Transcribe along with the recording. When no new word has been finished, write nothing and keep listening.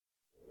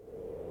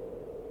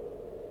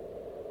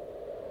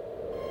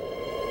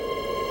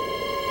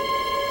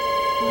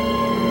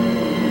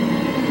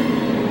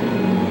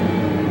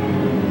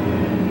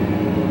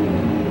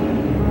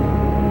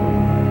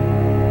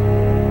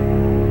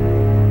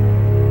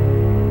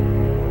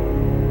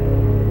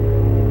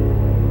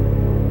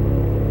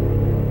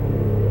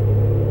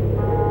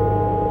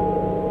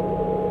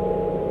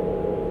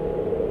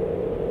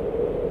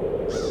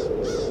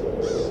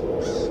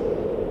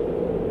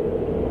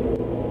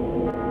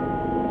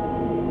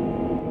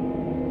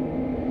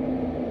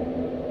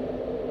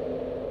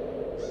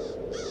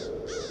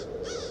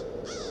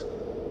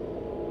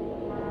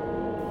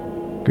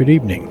Good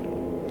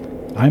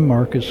evening. I'm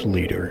Marcus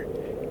Leader,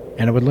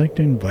 and I would like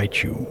to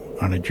invite you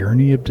on a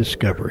journey of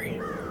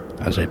discovery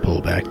as I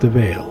pull back the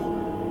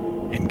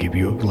veil and give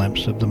you a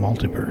glimpse of the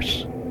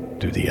multiverse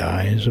through the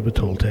eyes of a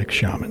Toltec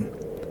shaman.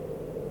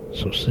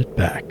 So sit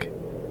back,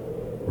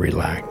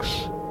 relax,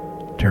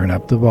 turn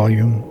up the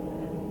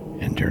volume,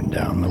 and turn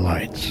down the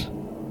lights.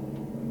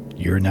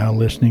 You're now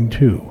listening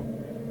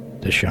to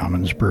The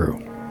Shaman's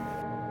Brew.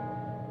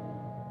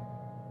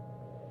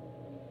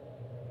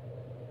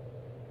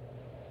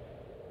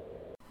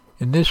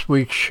 In this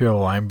week's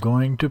show, I'm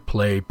going to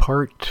play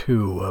part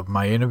 2 of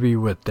my interview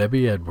with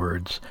Debbie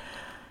Edwards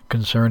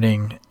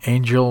concerning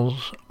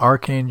angels,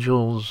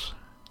 archangels,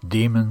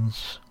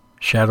 demons,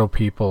 shadow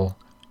people,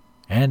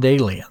 and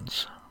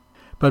aliens.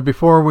 But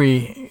before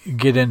we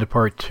get into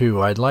part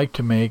 2, I'd like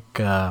to make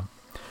an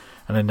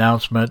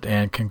announcement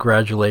and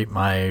congratulate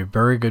my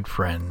very good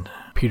friend,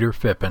 Peter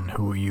Phippen,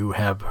 who you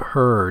have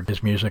heard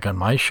his music on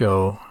my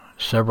show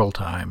several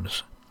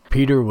times.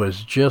 Peter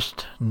was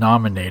just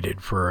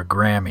nominated for a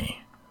Grammy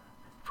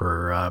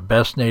for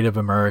Best Native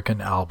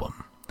American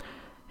Album.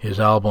 His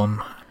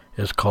album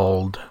is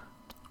called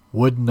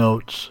Wood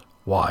Notes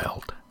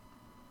Wild.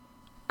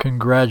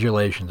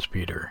 Congratulations,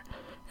 Peter,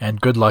 and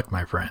good luck,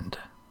 my friend.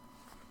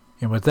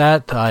 And with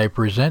that, I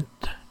present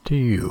to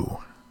you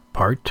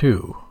part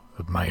 2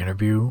 of my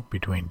interview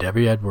between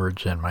Debbie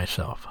Edwards and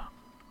myself.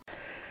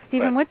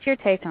 Stephen, what's your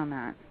take on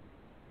that?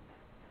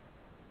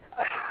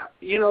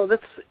 You know,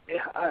 that's,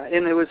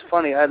 and it was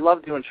funny. I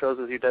love doing shows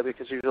with you, Debbie,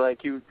 because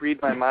you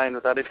read my mind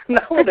without even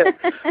knowing it.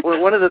 Well,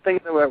 one of the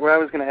things where I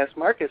was going to ask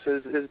Marcus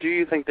is do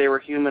you think they were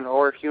human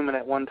or human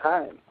at one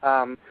time?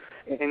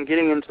 And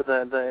getting into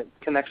the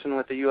connection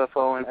with the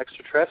UFO and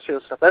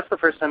extraterrestrial stuff, that's the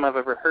first time I've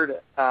ever heard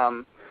it.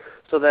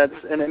 So that's,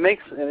 and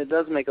it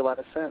does make a lot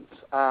of sense.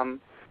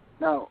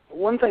 Now,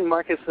 one thing,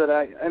 Marcus, that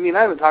I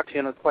haven't talked to you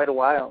in quite a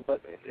while, but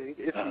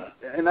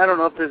and I don't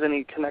know if there's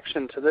any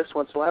connection to this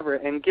whatsoever.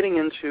 And getting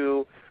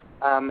into,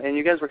 and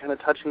you guys were kind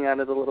of touching on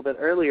it a little bit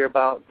earlier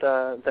about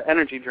the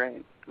energy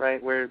drain,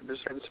 right? Where there's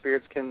certain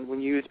spirits when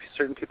you use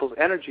certain people's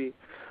energy,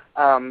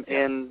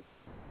 and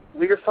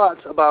what are your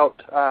thoughts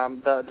about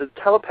the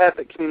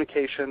telepathic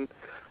communication?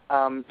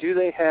 Do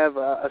they have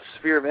a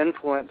sphere of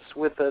influence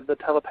with the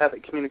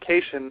telepathic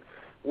communication,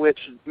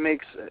 which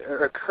makes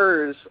or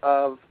occurs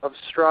of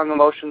strong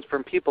emotions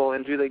from people,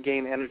 and do they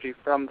gain energy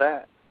from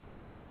that?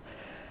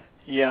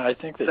 Yeah, I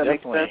think they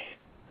definitely.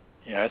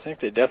 Yeah, I think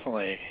they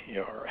definitely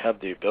have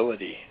the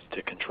ability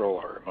to control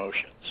our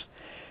emotions,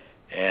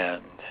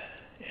 and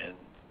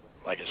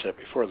like I said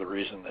before, the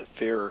reason that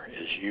fear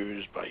is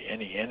used by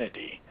any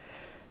entity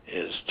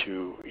is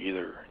to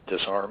either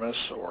disarm us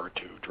or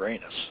to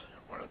drain us,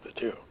 one of the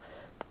two.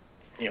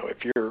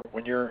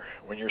 When you're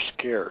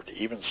scared,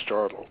 even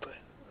startled.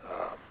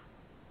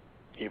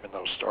 Even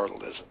though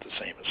startled isn't the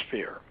same as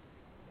fear,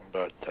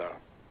 but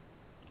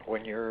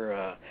when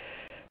you're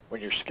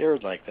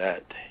scared like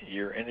that,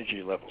 your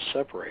energy levels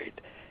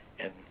separate,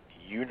 and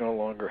you no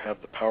longer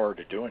have the power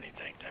to do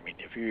anything. I mean,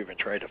 if you even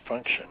try to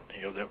function,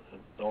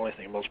 the only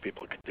thing most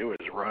people can do is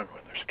run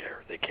when they're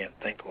scared. They can't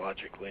think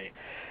logically.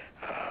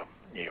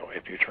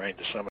 If you're trying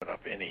to summon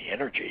up any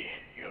energy,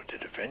 to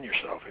defend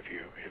yourself, if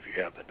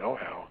you have the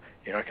know-how,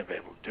 you're not going to be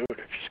able to do it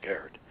if you're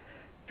scared.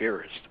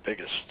 Fear is the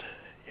biggest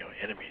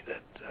enemy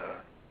that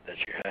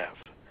you have,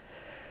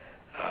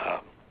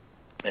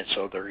 and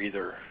so they're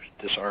either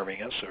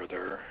disarming us or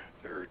they're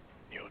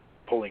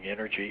pulling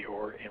energy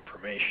or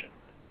information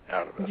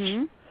out of us.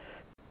 Mm-hmm.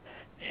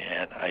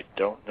 And I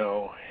don't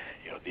know.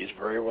 These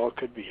very well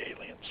could be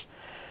aliens.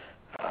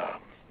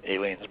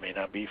 Aliens may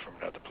not be from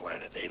another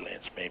planet.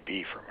 Aliens may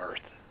be from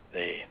Earth.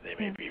 They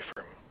may be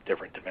from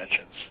different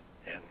dimensions,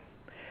 and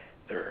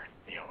they're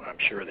I'm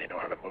sure they know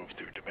how to move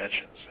through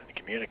dimensions and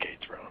communicate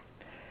through them.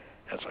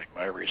 That's like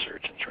my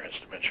research in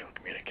transdimensional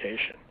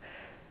communication.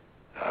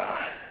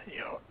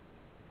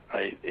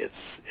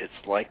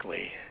 It's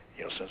likely,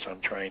 since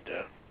I'm trying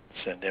to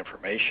send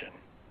information,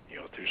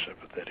 through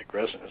sympathetic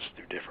resonance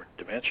through different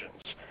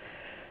dimensions,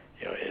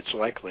 it's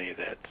likely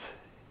that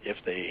if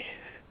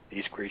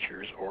these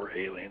creatures or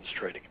aliens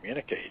try to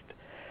communicate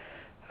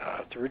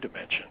through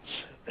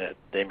dimensions, that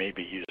they may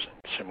be using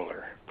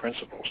similar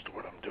principles to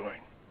what I'm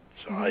doing.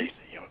 So I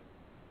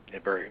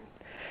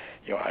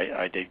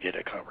did get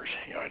a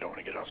conversation. I don't want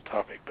to get off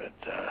topic, but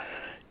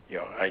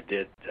I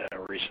did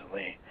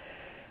recently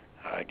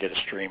get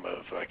a stream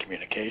of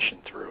communication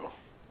through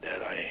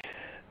that I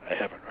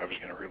was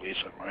going to release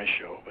on my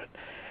show, but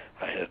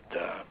I had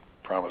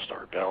promised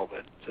Art Bell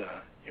that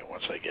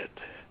once I get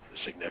the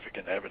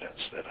significant evidence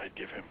that I'd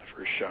give him the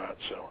first shot.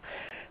 So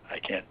I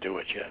can't do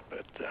it yet,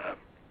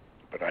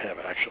 but I have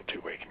actual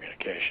two-way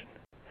communication.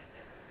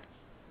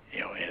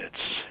 And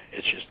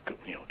it's just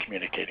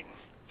communicating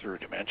through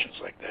dimensions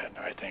like that. And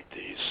I think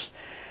these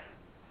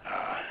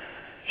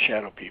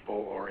shadow people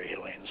or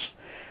aliens,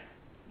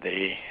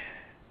 they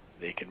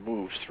can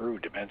move through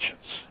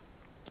dimensions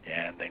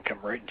and then come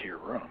right into your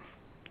room.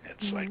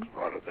 It's like a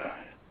lot of the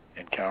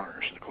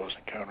encounters, the close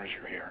encounters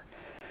you hear.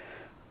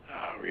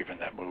 or even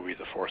that movie,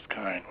 The Fourth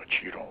Kind,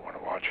 which you don't want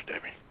to watch,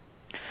 Debbie.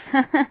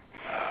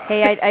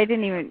 Hey, I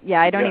didn't even.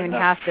 Yeah, I don't even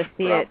have to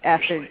see it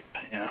after.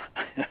 Yeah.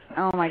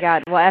 Oh my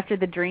God! Well, after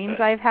the dreams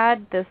I've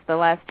had the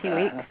last 2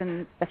 weeks,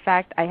 and the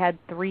fact I had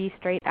 3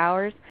 straight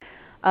hours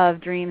of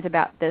dreams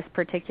about this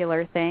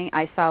particular thing,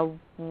 I saw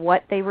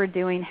what they were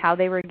doing, how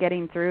they were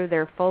getting through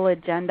their full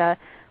agenda,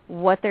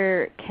 what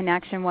their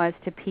connection was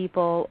to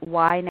people,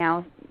 why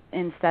now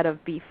instead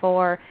of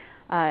before,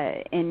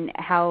 and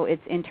how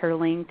it's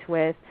interlinked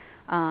with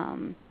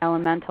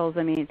elementals.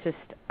 I mean, it's just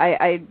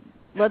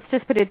let's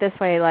just put it this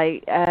way,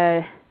 like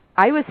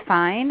I was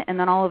fine, and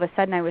then all of a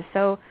sudden I was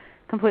so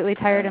completely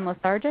tired and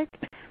lethargic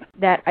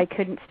that I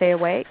couldn't stay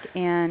awake,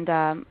 and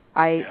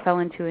I fell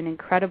into an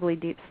incredibly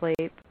deep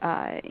sleep,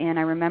 and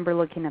I remember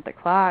looking at the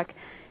clock,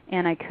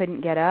 and I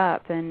couldn't get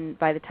up, and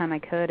by the time I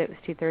could, it was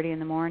 2:30 in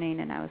the morning,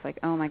 and I was like,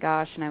 oh my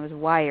gosh, and I was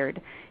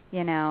wired,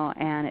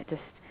 and it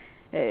just,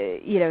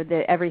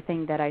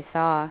 everything that I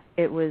saw,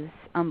 it was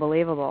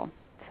unbelievable.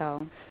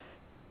 So.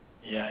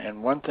 Yeah,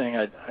 and one thing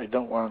I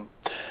don't want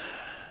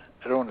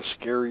to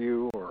scare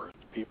you or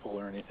people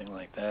or anything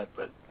like that,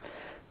 but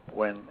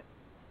when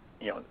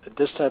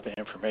this type of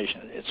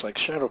information, it's like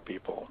shadow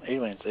people,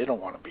 aliens, they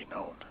don't want to be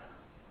known.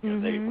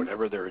 They,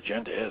 whatever their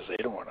agenda is, they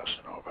don't want us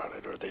to know about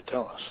it, or they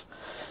tell us.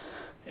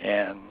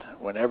 And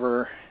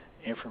whenever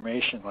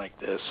information like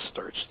this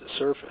starts to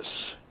surface,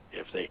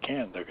 if they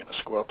can, they're going to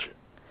squelch it.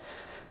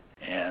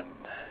 And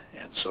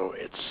so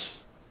it's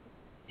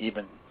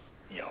even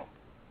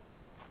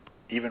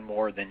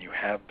more than you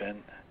have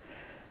been,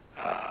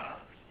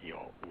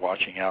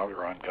 watching out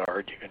or on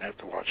guard. You're going to have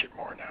to watch it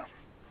more now.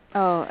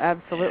 Oh,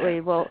 absolutely.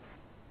 Well,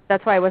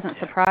 that's why I wasn't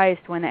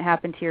surprised when it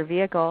happened to your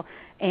vehicle.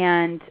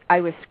 And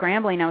I was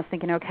scrambling. I was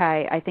thinking,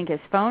 okay, I think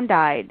his phone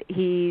died.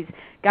 He's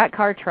got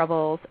car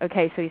troubles.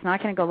 Okay, so he's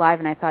not going to go live.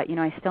 And I thought,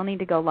 I still need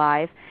to go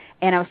live.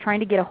 And I was trying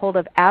to get a hold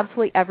of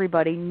absolutely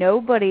everybody.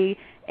 Nobody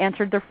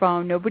answered their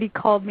phone. Nobody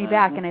called me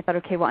back. And I thought,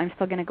 okay, well, I'm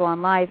still going to go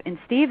on live. And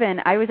Stephen,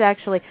 I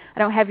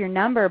don't have your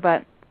number,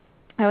 but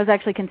I was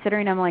actually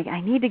considering, I'm like, I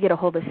need to get a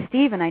hold of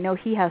Stephen. I know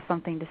he has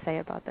something to say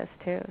about this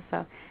too.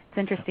 So it's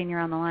interesting you're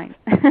on the line.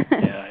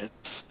 Yeah,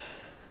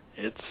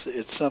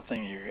 it's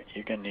something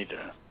you're going to need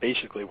to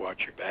basically watch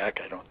your back.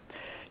 I don't,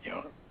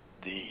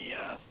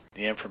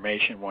 the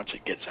information, once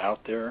it gets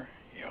out there,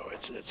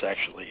 it's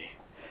actually,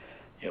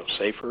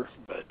 safer.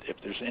 But if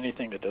there's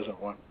anything that doesn't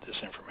want this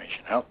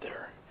information out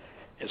there,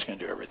 it's going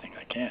to do everything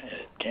it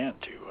can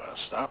to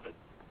stop it.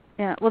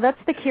 Yeah, well,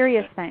 that's the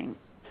curious thing,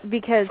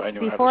 because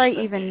before I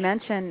even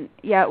mention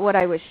what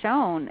I was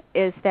shown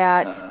is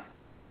that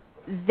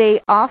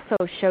they also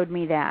showed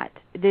me that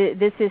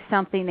this is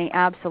something they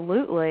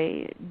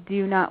absolutely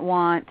do not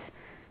want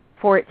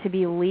for it to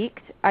be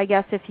leaked, I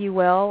guess, if you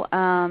will.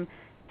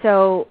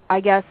 So I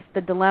guess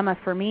the dilemma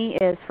for me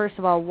is, first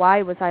of all,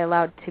 why was I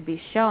allowed to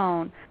be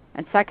shown?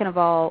 And second of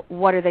all,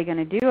 what are they going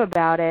to do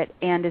about it?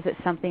 And is it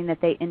something that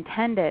they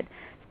intended?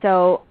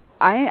 So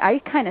I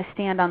kind of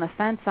stand on the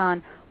fence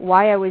on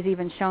why I was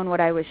even shown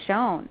what I was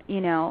shown.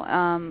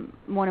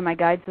 One of my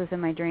guides was in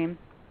my dream.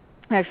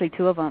 Actually,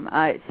 2 of them.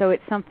 So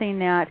it's something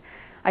that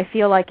I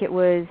feel like it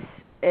was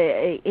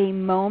a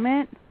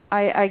moment,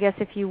 I guess,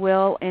 if you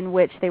will, in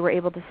which they were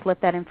able to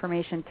slip that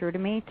information through to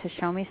me to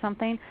show me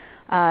something,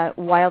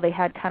 while they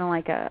had kind of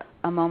like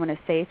a moment of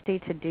safety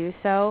to do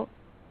so.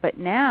 But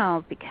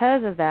now,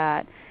 because of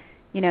that,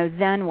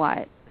 then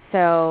what?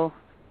 So,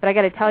 but I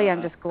got to tell you,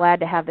 I'm just glad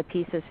to have the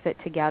pieces fit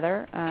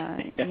together.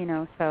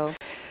 So.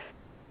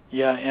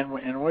 Yeah,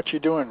 and what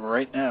you're doing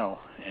right now,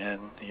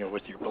 and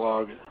with your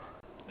blog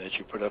that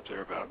you put up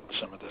there about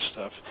some of this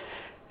stuff,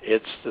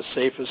 it's the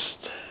safest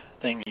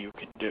thing you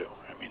can do.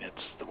 I mean,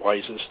 it's the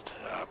wisest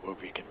move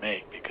you can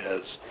make,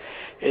 because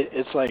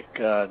it's like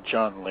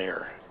John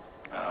Lear.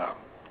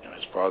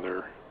 His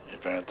father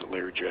invented the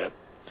Learjet.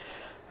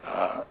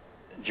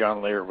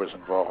 John Lear was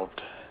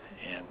involved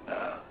in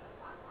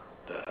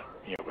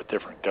with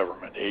different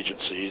government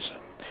agencies,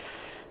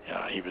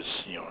 and he was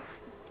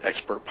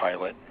expert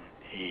pilot.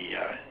 He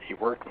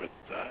worked with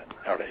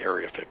out of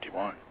Area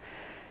 51.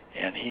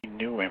 And he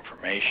knew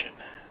information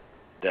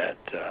that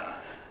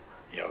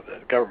the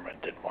government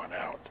didn't want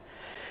out,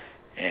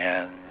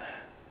 and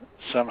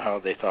somehow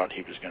they thought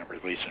he was going to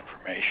release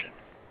information,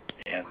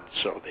 and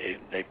so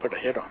they put a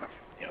hit on him.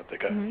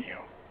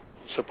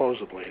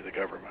 Supposedly the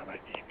government,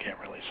 you can't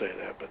really say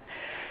that, but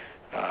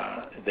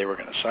they were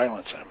going to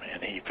silence him,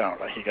 and he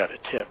found out, he got a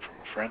tip from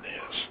a friend of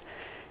his,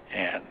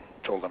 and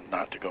told him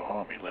not to go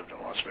home. He lived in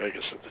Las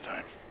Vegas at the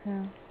time.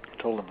 Yeah.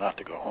 Told him not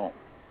to go home.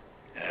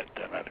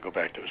 And not to go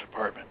back to his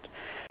apartment,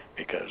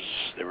 because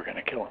they were going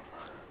to kill him.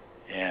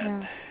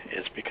 And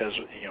it's because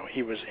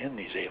he was in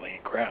these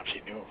alien crafts.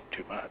 He knew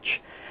too much.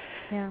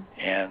 Yeah.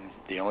 And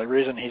the only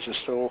reason he's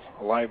still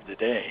alive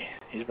today,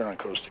 he's been on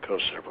coast to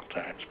coast several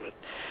times, but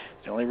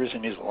the only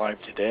reason he's alive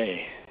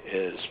today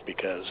is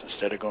because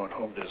instead of going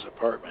home to his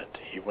apartment,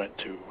 he went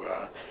to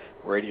a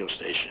radio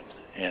station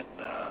in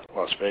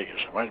Las Vegas.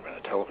 It might have been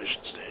a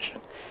television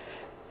station.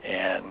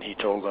 And he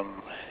told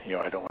them,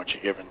 I don't want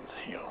you giving,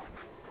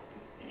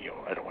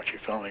 I don't want you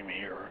filming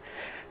me or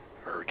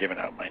giving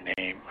out my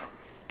name,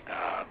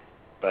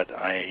 but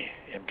I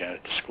am going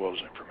to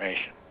disclose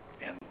information.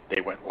 And they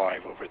went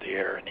live over the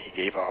air, and he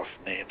gave off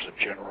names of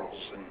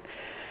generals and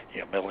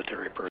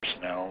military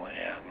personnel,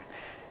 and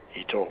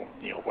he told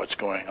what's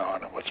going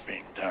on and what's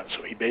being done.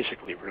 So he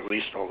basically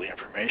released all the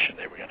information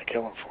they were going to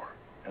kill him for,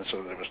 and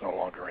so there was no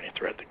longer any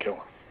threat to kill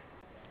him.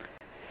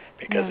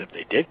 Because if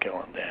they did kill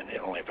him, then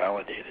it only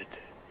validated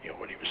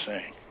what he was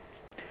saying.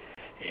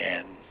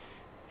 And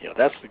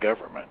that's the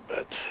government,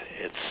 but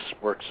it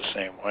works the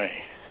same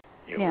way.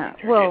 When you're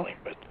dealing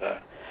with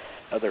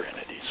other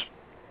entities.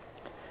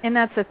 And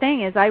that's the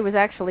thing, is I was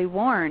actually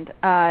warned,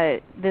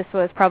 this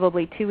was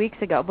probably 2 weeks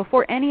ago,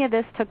 before any of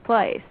this took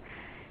place,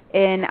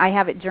 and I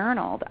have it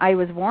journaled. I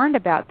was warned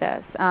about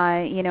this,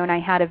 and I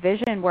had a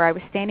vision where I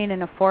was standing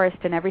in a forest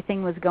and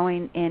everything was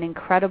going in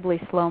incredibly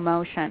slow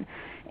motion.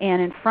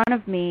 And in front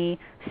of me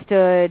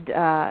stood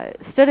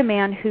a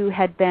man who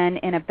had been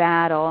in a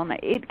battle, and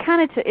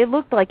it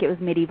looked like it was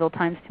medieval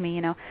times to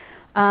me,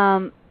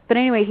 But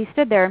anyway, he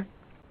stood there,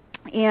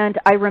 and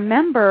I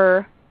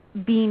remember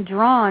being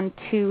drawn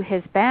to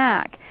his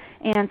back,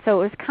 and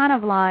so it was kind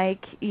of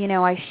like,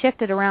 I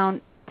shifted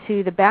around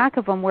to the back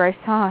of him, where I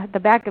saw the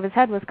back of his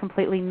head was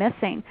completely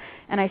missing,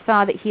 and I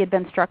saw that he had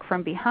been struck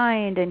from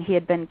behind and he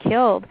had been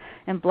killed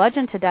and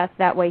bludgeoned to death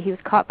that way. He was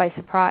caught by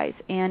surprise,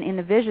 and in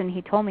the vision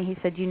he told me, he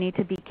said, you need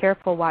to be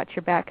careful, watch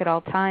your back at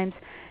all times,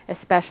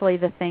 especially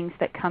the things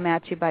that come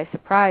at you by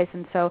surprise.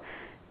 And so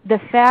the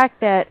fact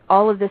that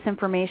all of this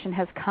information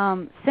has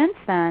come since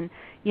then,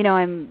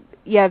 I'm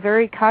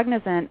very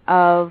cognizant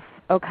of,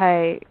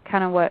 kind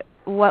of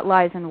what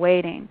lies in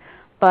waiting.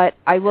 But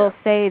I will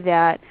say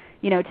that,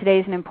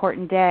 today's an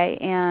important day,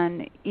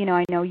 and,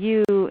 I know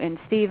you and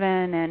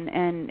Stephen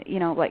and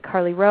like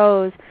Carly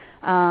Rose,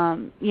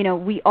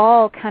 we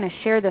all kind of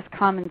share this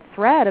common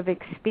thread of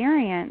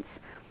experience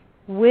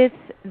with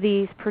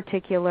these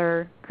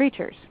particular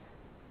creatures.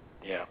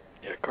 Yeah,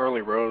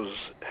 Carly Rose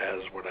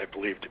has what I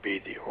believe to be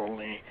the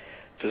only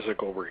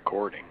physical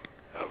recording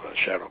of a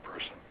shadow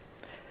person.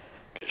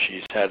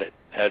 She's had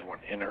one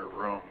in her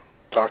room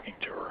talking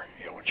to her,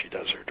 when she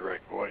does her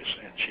direct voice,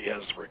 and she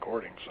has the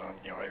recordings on.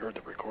 I heard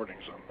the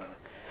recordings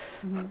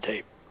on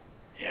tape,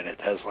 and it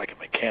has like a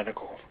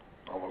mechanical,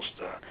 almost.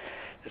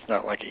 It's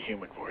not like a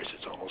human voice.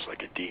 It's almost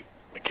like a deep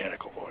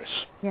mechanical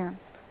voice. Yeah.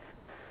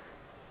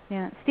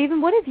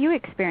 Stephen, what have you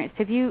experienced?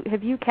 Have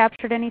you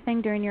captured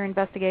anything during your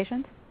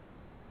investigations?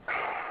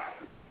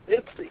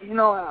 It's,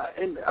 and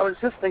I was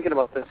just thinking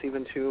about this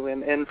even too,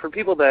 and for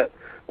people that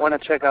want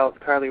to check out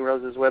Carly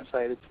Rose's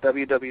website, it's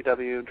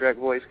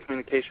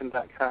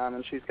www.directvoicecommunication.com,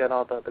 and she's got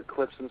all the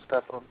clips and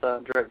stuff of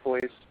the direct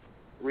voice,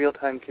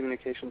 real-time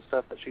communication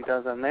stuff that she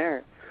does on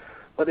there.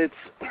 But it's,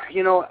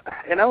 and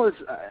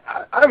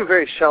I'm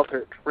very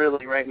sheltered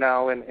really right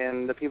now,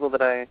 and the people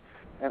that I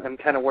am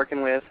kind of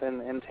working with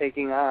and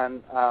taking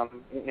on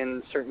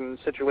in certain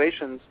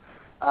situations,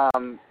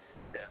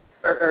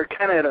 are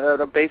kind of at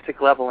a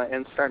basic level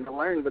and starting to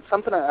learn. But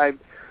something that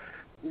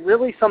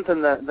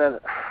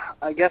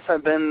I guess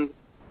I've been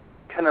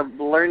kind of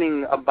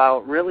learning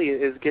about really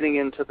is getting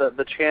into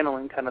the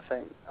channeling kind of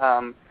thing.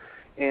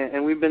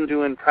 And we've been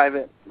doing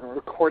private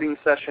recording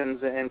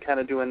sessions and kind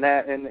of doing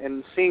that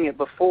and seeing it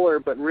before,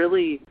 but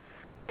really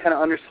kind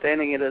of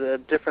understanding it at a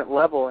different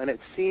level. And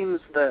it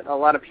seems that a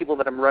lot of people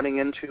that I'm running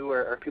into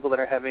are people that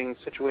are having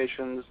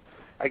situations,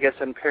 I guess,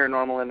 in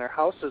paranormal in their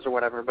houses or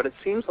whatever. But it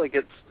seems like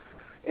it's,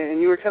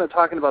 and you were kind of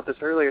talking about this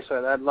earlier,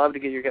 so I'd love to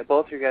get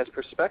both your guys'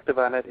 perspective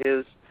on it,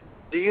 is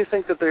do you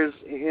think that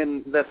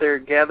that they're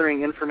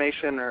gathering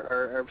information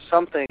or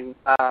something,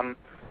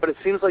 but it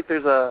seems like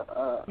there's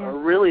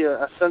really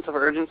a sense of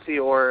urgency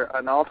or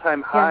an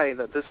all-time high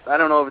that this, I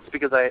don't know if it's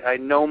because I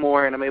know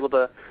more and I'm able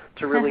to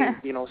really,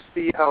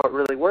 see how it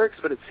really works,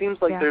 but it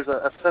seems like there's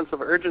a sense of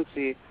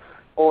urgency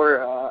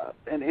or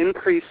an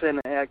increase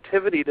in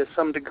activity to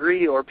some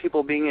degree, or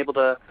people being able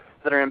to,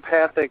 that are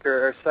empathic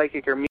or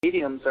psychic or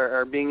mediums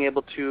are being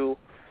able to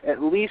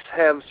at least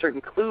have certain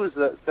clues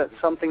that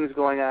something's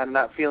going on,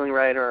 not feeling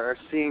right, or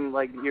seeing,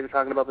 like you're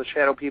talking about the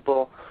shadow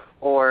people,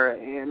 or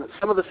in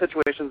some of the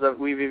situations that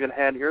we've even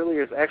had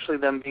earlier is actually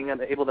them being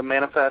able to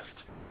manifest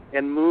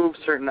and move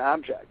certain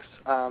objects.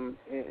 And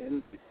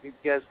you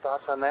guys'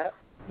 thoughts on that?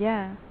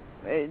 Yeah.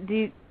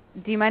 Do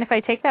you mind if I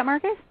take that,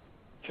 Marcus?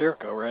 Sure,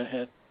 go right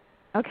ahead.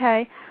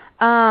 Okay.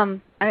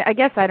 I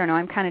guess, I don't know,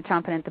 I'm kind of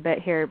chomping at the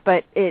bit here,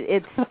 but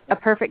it's a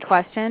perfect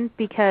question,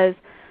 because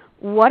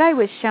what I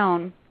was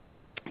shown,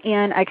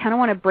 and I kind of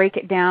want to break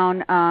it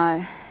down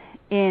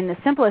in the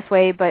simplest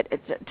way, but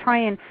try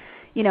and,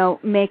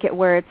 make it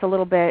where it's a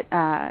little bit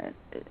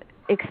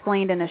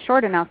explained in a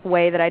short enough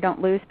way that I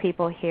don't lose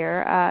people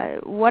here.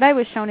 What I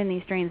was shown in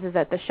these dreams is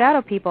that the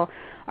shadow people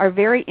are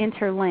very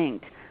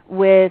interlinked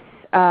with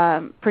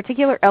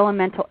particular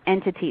elemental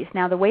entities.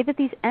 Now, the way that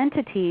these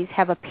entities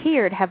have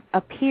appeared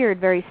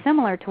very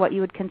similar to what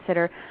you would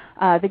consider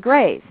the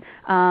Greys.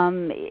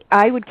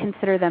 I would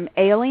consider them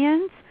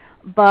aliens,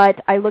 but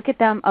I look at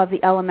them of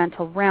the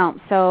elemental realm.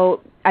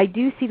 So I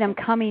do see them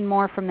coming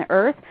more from the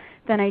earth.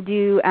 than I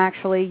do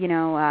actually,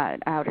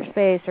 outer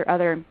space or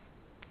other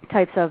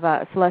types of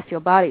celestial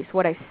bodies.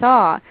 What I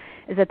saw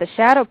is that the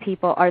shadow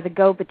people are the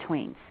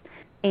go-betweens.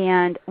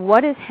 And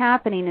what is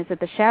happening is that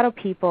the shadow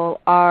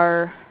people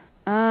are,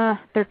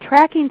 they're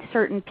tracking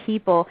certain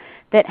people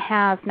that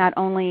have not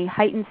only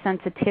heightened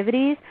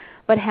sensitivities,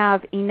 but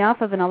have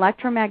enough of an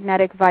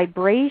electromagnetic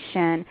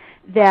vibration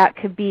that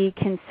could be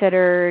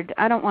considered,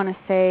 I don't want to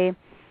say,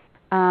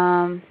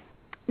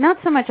 not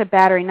so much a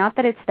battery, not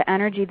that it's the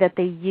energy that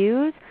they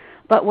use,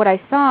 but what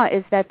I saw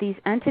is that these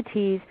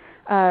entities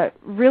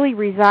really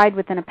reside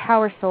within a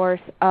power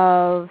source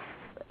of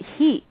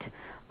heat,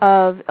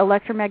 of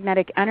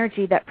electromagnetic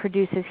energy that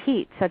produces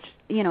heat, such,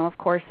 of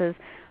course, as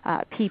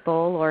people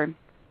or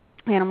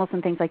animals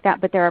and things like that.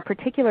 But there are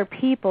particular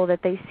people that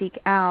they seek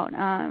out.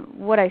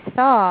 What I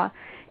saw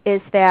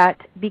is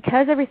that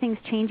because everything's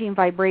changing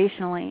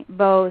vibrationally,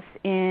 both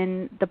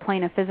in the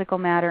plane of physical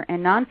matter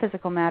and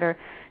non-physical matter,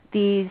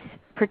 these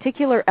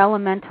particular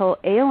elemental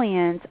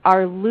aliens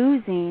are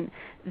losing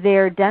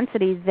their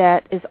density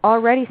that is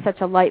already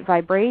such a light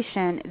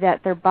vibration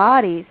that their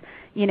bodies,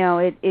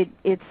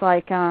 it's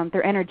like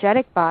their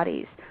energetic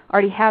bodies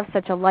already have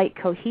such a light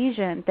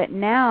cohesion that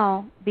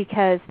now,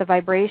 because the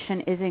vibration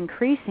is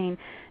increasing,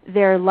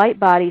 their light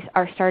bodies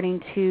are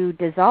starting to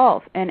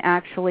dissolve and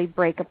actually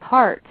break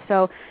apart.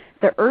 So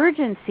the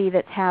urgency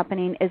that's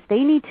happening is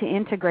they need to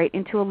integrate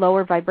into a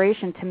lower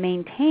vibration to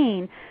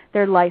maintain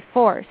their life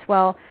force.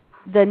 Well,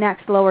 the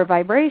next lower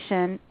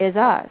vibration is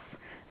us.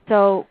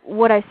 So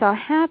what I saw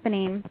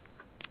happening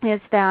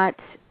is that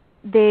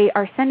they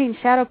are sending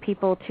shadow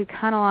people to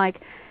kind of like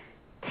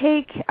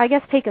take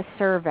a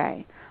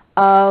survey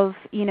of,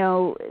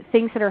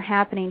 things that are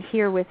happening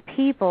here with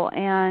people,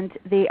 and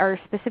they are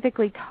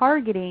specifically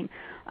targeting,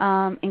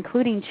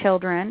 including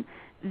children,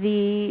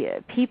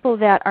 the people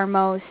that are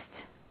most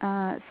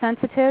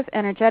sensitive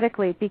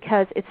energetically,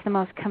 because it's the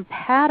most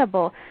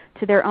compatible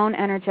to their own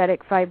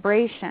energetic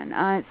vibration.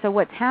 So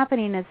what's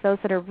happening is those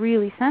that are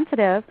really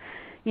sensitive,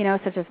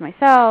 such as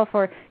myself,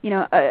 or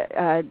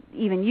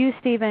even you,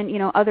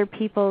 Stephen, other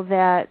people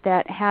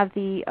that have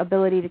the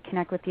ability to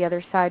connect with the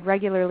other side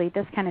regularly,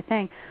 this kind of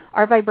thing,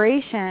 our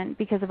vibration,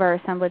 because of our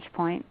assemblage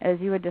point, as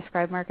you would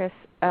describe, Marcus,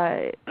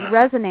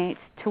 resonates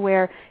to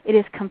where it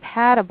is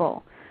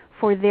compatible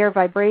for their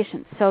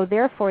vibration. So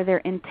therefore, their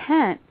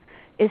intent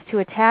is to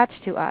attach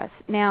to us.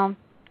 Now,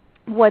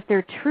 what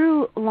their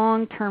true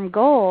long-term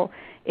goal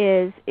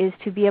is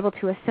to be able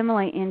to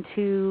assimilate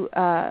into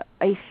a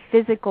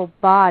physical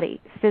body,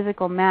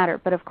 physical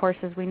matter. But of course,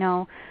 as we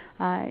know,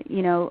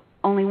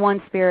 only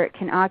one spirit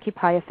can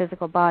occupy a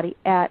physical body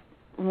at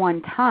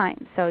one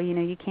time. So,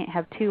 you can't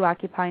have two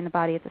occupying the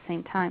body at the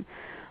same time.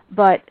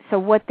 But so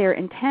what their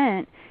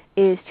intent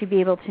is to be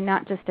able to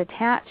not just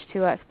attach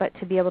to us, but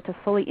to be able to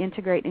fully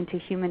integrate into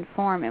human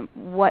form. And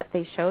what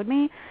they showed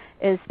me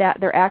is that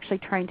they're actually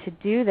trying to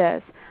do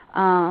this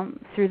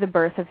through the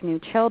birth of new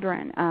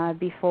children.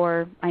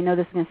 Before, I know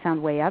this is going to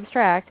sound way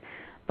abstract,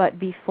 but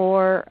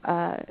before,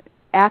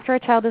 after a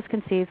child is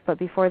conceived, but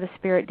before the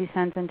spirit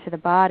descends into the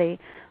body,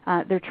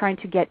 they're trying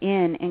to get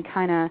in and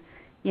kind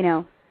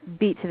of,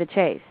 beat to the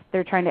chase.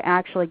 They're trying to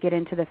actually get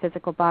into the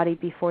physical body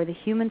before the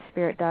human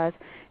spirit does,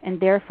 and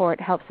therefore it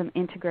helps them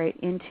integrate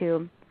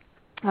into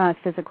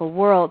physical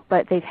world.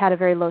 But they've had a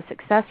very low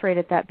success rate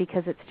at that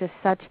because it's just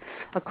such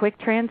a quick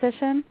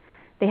transition.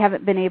 They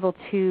haven't been able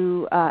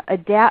to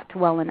adapt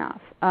well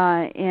enough.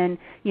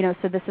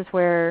 So this is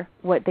where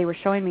what they were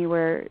showing me,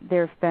 where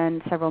there have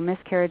been several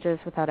miscarriages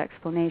without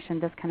explanation,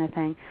 this kind of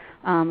thing,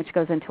 which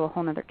goes into a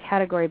whole other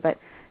category. But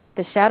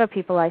the shadow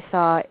people I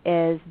saw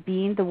as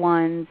being the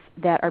ones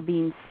that are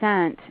being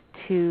sent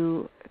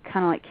to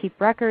kind of like keep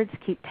records,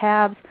 keep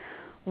tabs,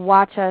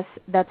 watch us.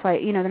 That's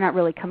why, they're not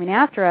really coming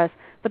after us,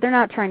 but they're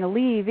not trying to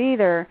leave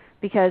either,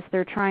 because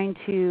they're trying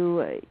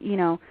to,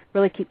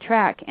 really keep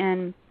track.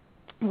 And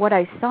what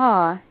I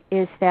saw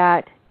is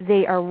that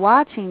they are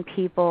watching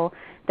people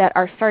that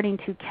are starting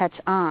to catch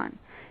on.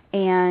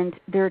 And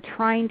they're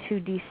trying to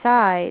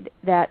decide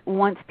that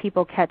once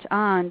people catch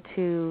on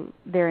to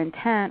their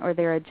intent or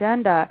their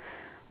agenda,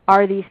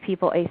 are these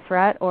people a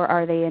threat or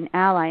are they an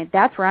ally?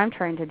 That's where I'm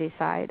trying to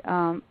decide.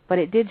 But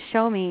it did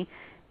show me,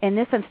 and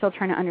this I'm still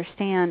trying to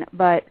understand,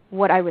 but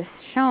what I was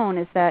shown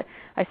is that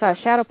I saw a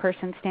shadow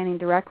person standing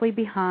directly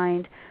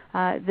behind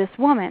this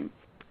woman.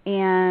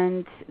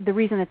 And the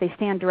reason that they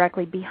stand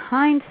directly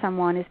behind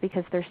someone is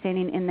because they're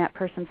standing in that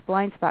person's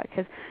blind spot.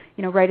 Because,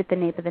 right at the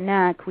nape of the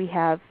neck, we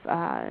have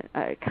kind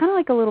of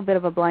like a little bit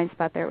of a blind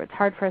spot there. It's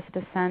hard for us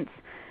to sense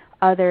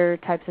other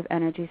types of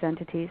energies,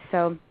 entities.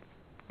 So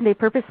they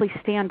purposely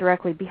stand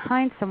directly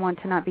behind someone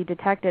to not be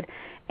detected.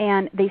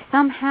 And they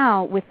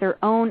somehow, with their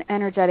own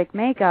energetic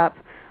makeup,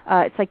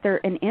 it's like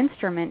they're an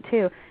instrument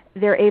too,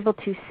 they're able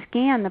to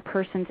scan the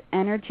person's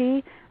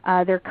energy,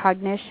 their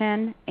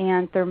cognition,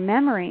 and their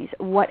memories.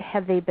 What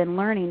have they been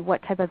learning?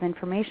 What type of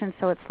information?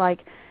 So it's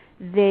like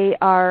they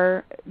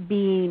are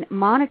being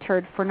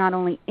monitored for not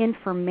only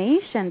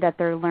information that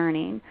they're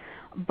learning,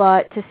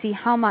 but to see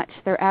how much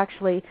they're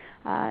actually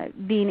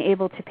being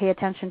able to pay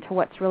attention to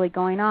what's really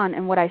going on.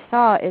 And what I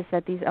saw is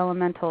that these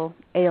elemental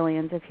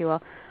aliens, if you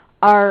will,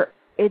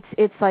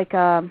 it's like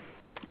a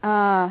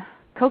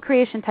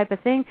co-creation type of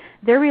thing.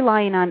 They're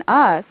relying on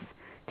us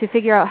to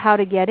figure out how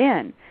to get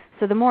in.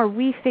 So the more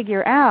we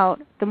figure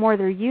out, the more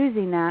they're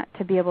using that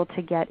to be able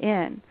to get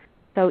in.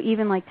 So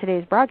even like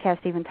today's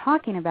broadcast, even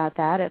talking about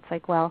that, it's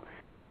like, well,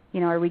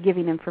 are we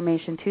giving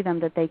information to them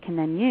that they can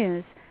then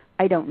use?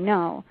 I don't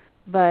know.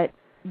 But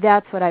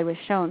that's what I was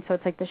shown. So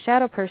it's like the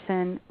shadow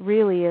person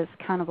really is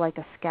kind of like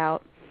a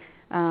scout,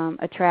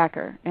 a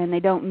tracker, and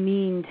they don't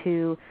mean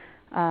to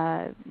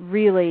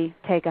really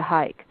take a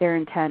hike. Their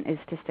intent is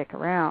to stick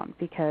around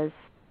because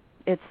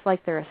it's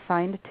like they're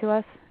assigned to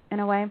us in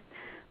a way.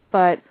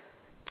 But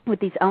with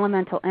these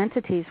elemental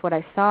entities, what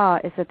I saw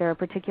is that there are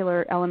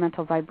particular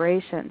elemental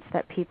vibrations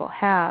that people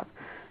have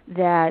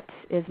that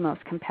is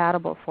most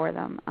compatible for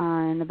them.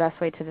 And the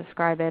best way to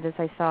describe it is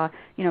I saw,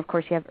 of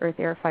course you have earth,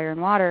 air, fire, and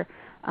water,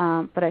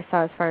 but I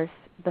saw as far as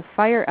the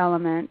fire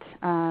element,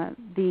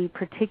 the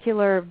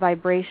particular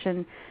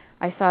vibration,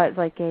 I saw it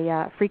like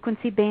a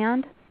frequency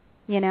band,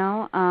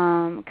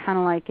 kind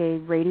of like a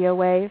radio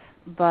wave,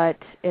 but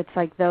it's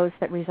like those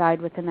that reside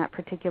within that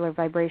particular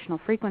vibrational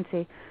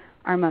frequency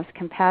are most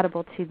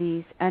compatible to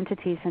these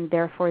entities, and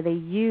therefore they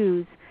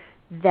use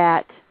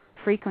that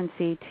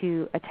frequency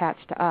to attach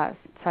to us.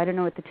 So I don't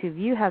know what the two of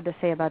you have to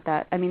say about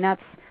that. I mean,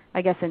 that's,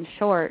 I guess, in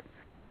short,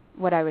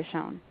 what I was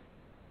shown.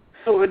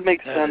 So it would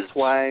make sense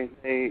why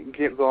they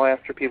go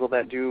after people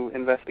that do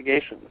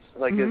investigations,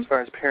 like as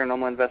far as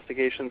paranormal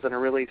investigations, and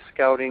are really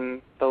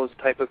scouting those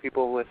type of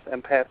people with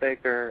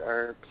empathic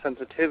or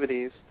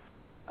sensitivities.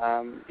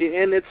 And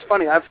it's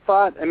funny, I've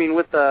thought,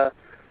 with the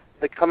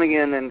coming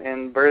in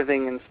and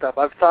birthing and stuff,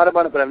 I've thought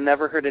about it, but I've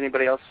never heard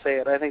anybody else say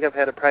it. I think I've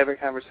had a private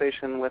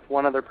conversation with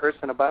one other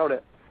person about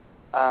it,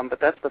 but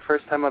that's the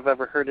first time I've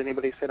ever heard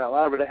anybody say it out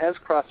loud, but it has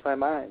crossed my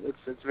mind.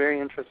 It's very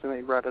interesting that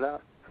you brought it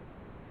up.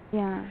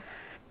 Yeah.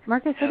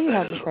 Marcus, what do you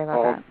have to say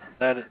about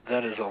that?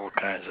 That is all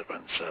kinds of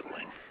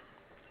unsettling.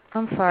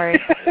 I'm sorry.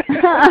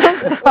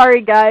 I'm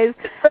sorry, guys.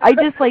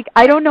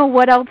 I don't know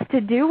what else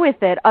to do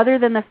with it other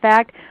than the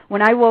fact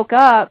when I woke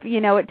up, at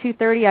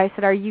 2:30, I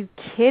said, "Are you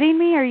kidding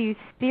me? Are you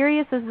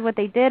serious? This is what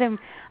they did." And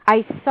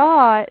I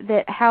saw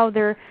that how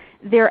they're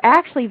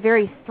actually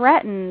very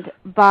threatened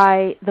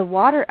by the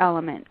water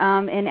element.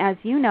 And as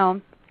you know,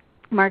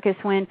 Marcus,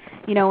 when,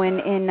 in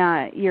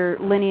your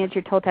lineage,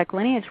 your Toltec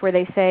lineage, where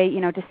they say,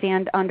 to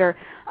stand under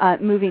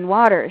moving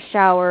water,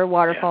 shower,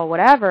 waterfall,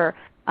 whatever,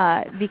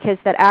 because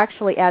that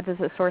actually adds as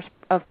a source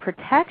of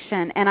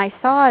protection. And I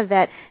saw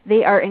that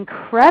they are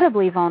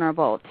incredibly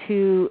vulnerable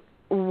to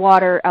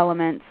water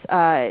elements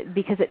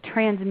because it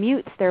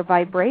transmutes their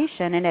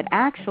vibration, and it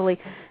actually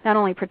not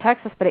only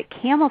protects us, but it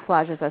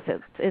camouflages us.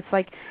 It's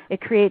like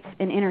it creates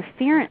an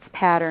interference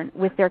pattern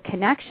with their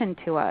connection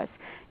to us,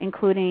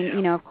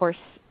 including, of course,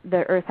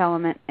 the earth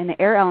element and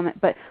the air element.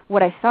 But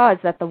what I saw is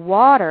that the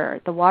water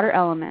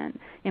element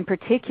in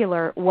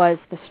particular was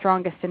the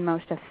strongest and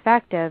most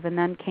effective, and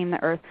then came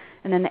the earth,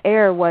 and then the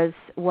air was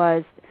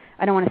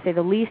I don't want to say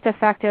the least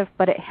effective,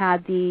 but it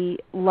had the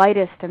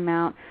lightest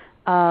amount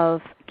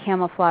of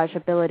camouflage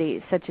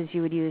abilities, such as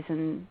you would use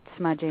in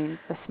smudging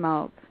the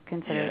smoke,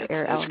 considered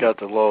air element. It's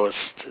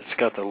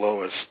got the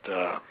lowest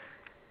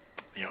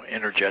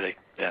energetic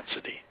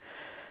density.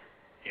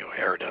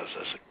 Air does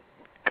as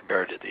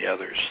compared to the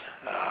others,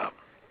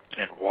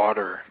 and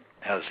water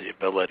has the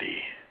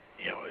ability,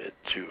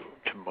 to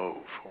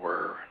move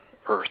where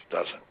Earth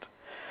doesn't.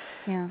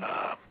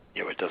 Yeah.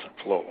 It doesn't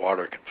flow.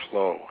 Water can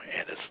flow,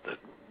 and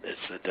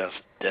it's the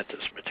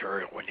densest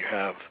material. When you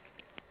have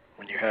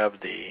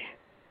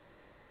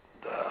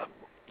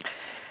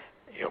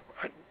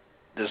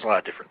there's a lot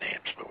of different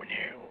names, but when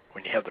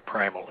you have the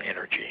primal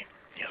energy,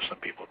 some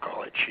people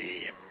call it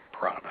chi and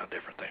prana,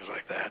 different things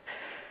like that.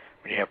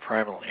 When you have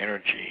primal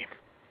energy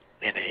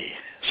in a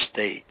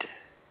state,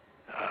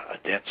 a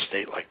dense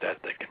state like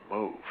that can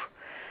move,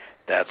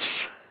 that's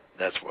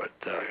what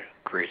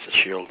creates the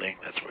shielding.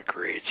 That's what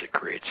creates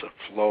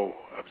a flow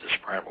of this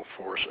primal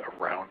force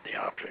around the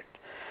object,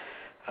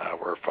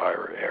 where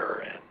fire,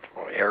 air,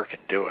 air can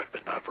do it,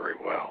 but not very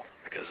well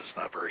because it's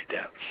not very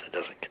dense. It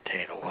doesn't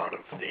contain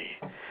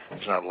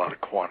there's not a lot of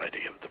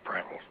quantity of the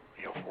primal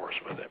force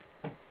with it.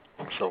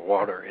 So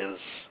water is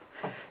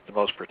the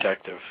most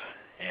protective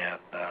and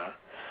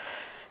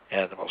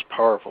the most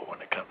powerful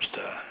when it comes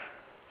to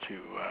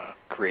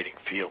creating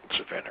fields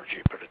of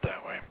energy, put it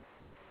that way.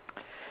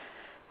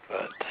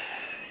 But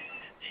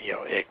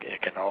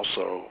it can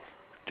also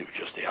do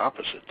just the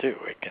opposite too.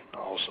 It can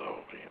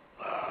also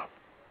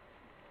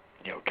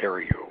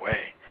carry you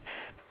away.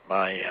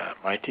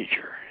 My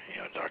teacher,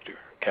 Dr.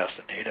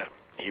 Castaneda,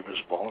 he was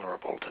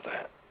vulnerable to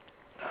that.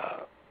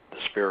 The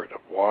spirit of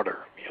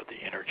water,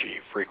 the energy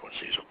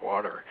frequencies of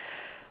water,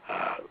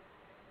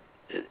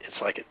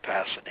 it's like it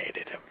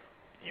fascinated him,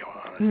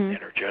 on an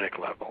energetic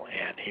level,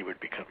 and he would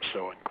become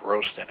so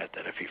engrossed in it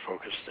that if he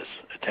focused his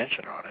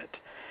attention on it,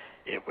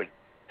 it would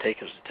take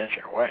his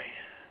attention away.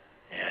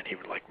 and he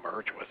would like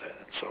merge with it,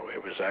 and so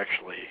it was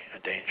actually a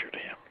danger to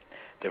him.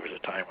 There was a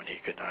time when he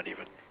could not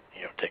even,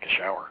 take a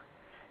shower.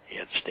 He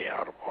had to stay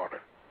out of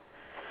water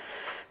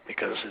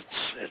because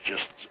it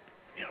just,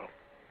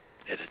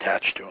 it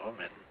attached to him,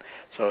 and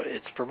so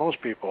it's for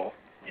most people,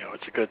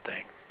 it's a good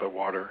thing. But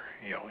water,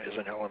 is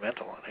an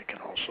elemental, and it can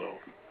also,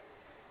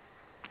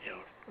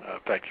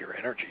 affect your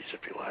energies if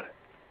you let it.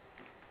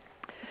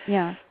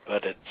 Yeah.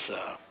 But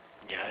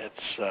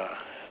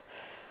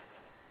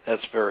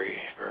that's very,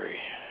 very,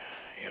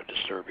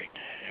 disturbing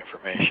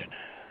information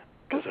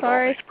because it all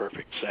makes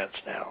perfect sense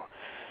now.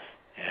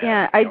 And,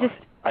 yeah,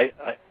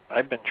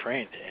 I've been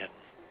trained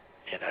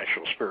in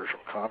actual spiritual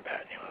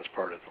combat, as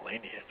part of the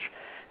lineage,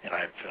 and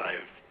I've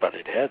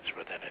butted heads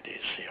with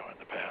entities, in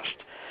the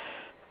past.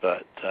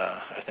 But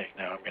I think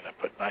now I'm going to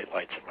put night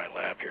lights in my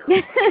lab here.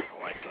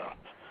 Like that.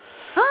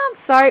 Oh, I'm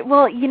sorry.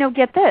 Well,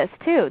 get this,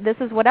 too. This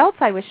is what else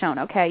I was shown,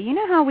 okay? You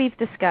know how we've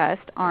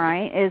discussed, all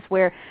right, is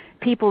where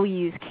people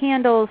use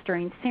candles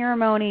during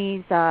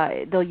ceremonies.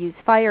 They'll use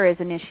fire as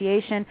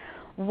initiation.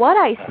 What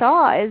I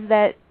saw is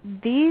that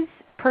these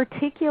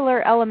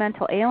particular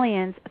elemental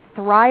aliens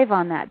thrive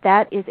on that.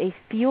 That is a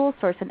fuel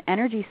source, an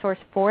energy source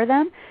for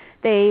them.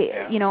 They,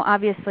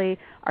 obviously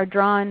are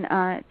drawn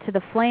to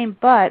the flame,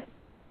 but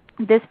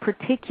this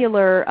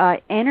particular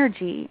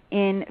energy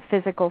in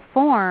physical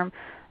form,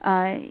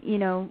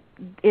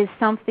 is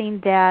something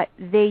that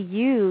they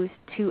use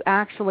to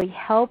actually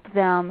help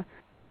them,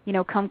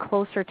 come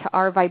closer to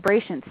our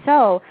vibration.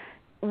 So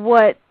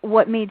what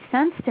made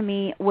sense to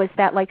me was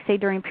that, like, say,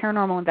 during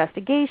paranormal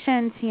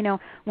investigations,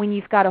 when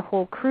you've got a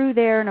whole crew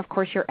there, and of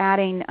course you're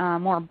adding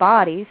more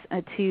bodies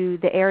to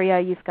the area,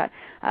 you've got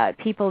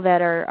people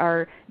that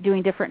are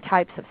doing different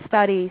types of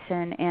studies,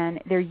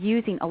 and they're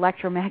using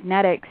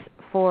electromagnetics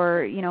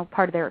for,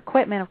 part of their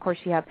equipment. Of course,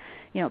 you have,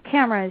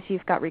 cameras,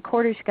 you've got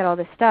recorders, you've got all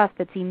this stuff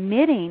that's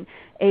emitting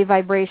a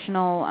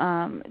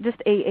vibrational, just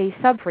a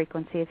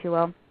sub-frequency, if you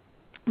will.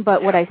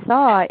 But what I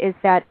saw is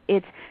that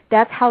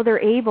that's how they're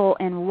able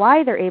and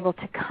why they're able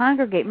to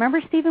congregate.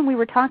 Remember, Stephen, we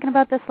were talking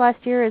about this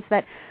last year, is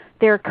that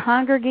they're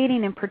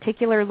congregating in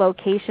particular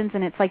locations,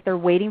 and it's like they're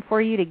waiting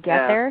for you to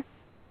get there.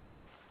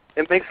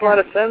 It makes a lot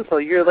of sense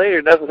a year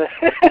later, doesn't it?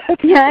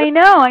 Yeah,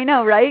 I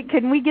know, right?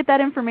 Couldn't we get that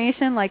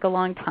information like a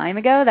long time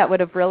ago? That would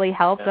have really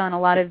helped on a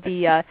lot of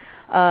the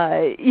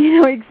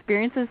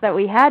experiences that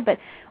we had. But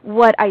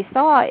what I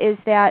saw is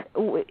that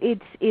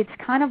it's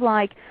kind of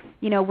like,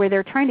 where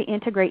they're trying to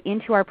integrate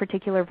into our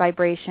particular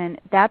vibration.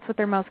 That's what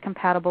they're most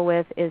compatible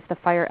with, is the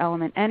fire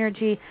element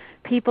energy.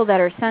 People that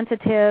are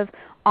sensitive,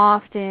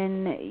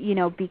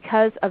 often,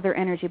 because of their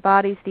energy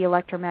bodies, the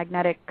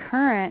electromagnetic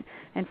current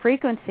and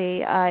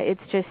frequency,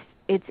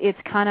 it's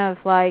kind of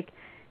like,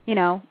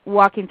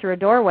 walking through a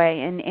doorway,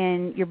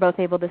 and you're both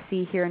able to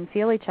see, hear, and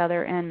feel each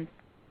other. And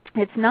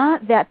it's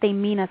not that they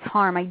mean us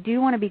harm. I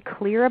do want to be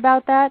clear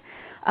about that,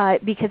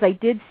 because I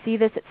did see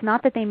this. It's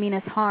not that they mean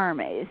us harm.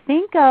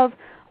 Think of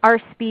our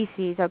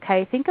species,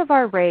 okay? Think of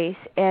our race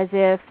as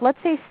if, let's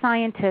say,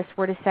 scientists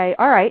were to say,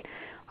 all right,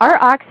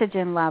 our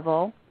oxygen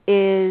level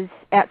is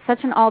at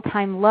such an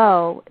all-time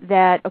low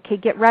that, okay,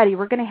 get ready,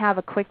 we're going to have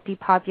a quick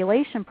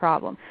depopulation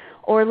problem.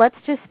 Or let's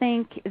just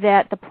think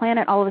that the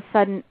planet all of a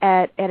sudden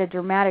at a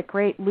dramatic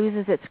rate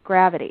loses its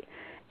gravity,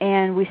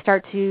 and we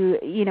start to,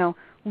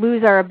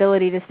 lose our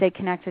ability to stay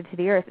connected to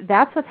the earth.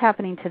 That's what's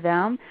happening to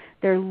them.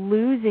 They're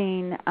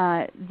losing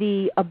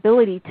the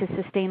ability to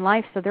sustain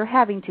life, so they're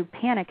having to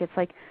panic. It's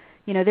like,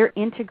 they're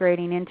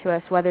integrating into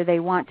us whether they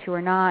want to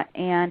or not,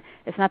 and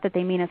it's not that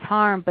they mean us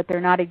harm, but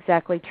they're not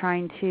exactly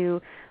trying to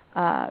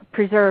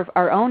preserve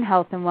our own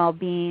health and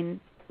well-being,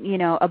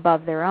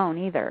 above their own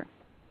either.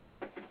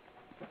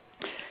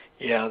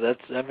 Yeah,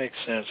 that makes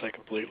sense. I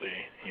completely,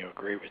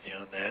 agree with you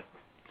on that.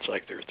 It's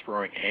like they're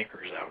throwing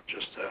anchors out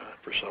just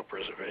for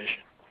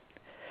self-preservation.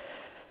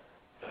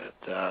 But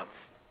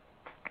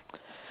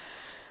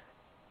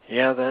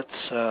that's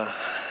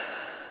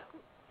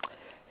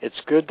it's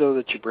good though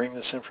that you bring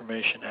this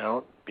information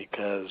out,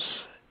 because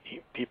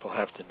people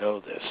have to know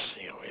this.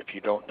 If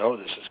you don't know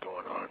this is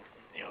going on,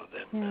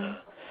 then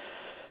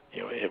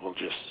it will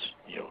just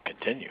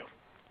continue.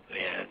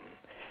 And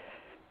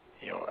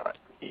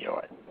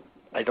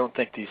I don't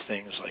think these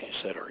things, like you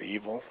said, are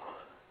evil,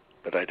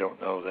 but I don't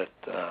know that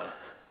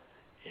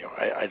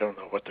I don't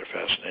know what their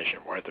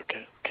fascination, why they're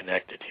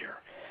connected here.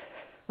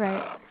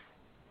 Right.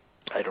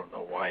 I don't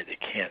know why they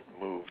can't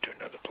move to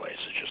another place.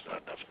 It's just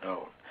not enough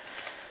known.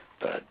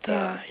 But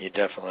you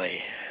definitely,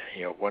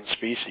 one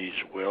species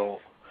will,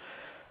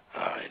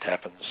 it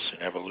happens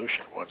in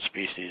evolution, one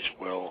species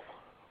will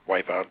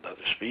wipe out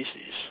another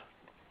species,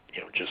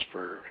 just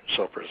for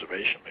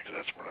self-preservation, because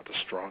that's one of the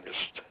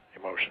strongest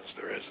emotions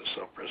there is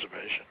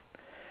self-preservation.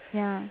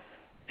 Yeah.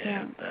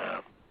 And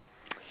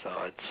so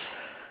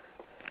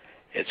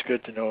it's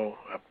good to know,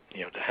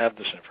 to have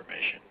this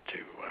information to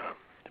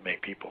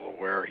make people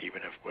aware,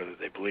 even if whether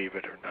they believe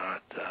it or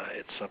not.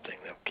 It's something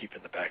they'll keep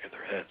in the back of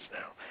their heads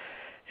now.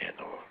 And,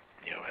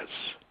 as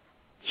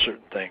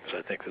certain things,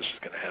 I think this is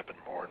going to happen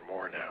more and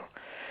more now.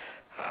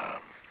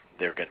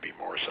 There are going to be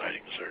more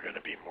sightings. There are going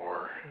to be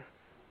more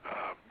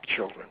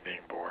children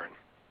being born,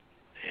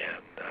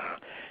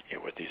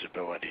 and with these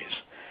abilities.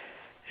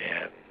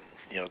 And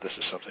this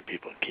is something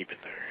people keep in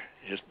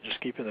their just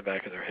keep in the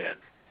back of their head.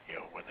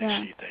 When they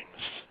see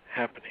things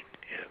happening,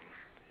 and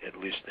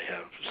at least they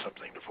have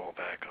something to fall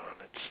back on.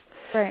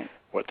 It's right.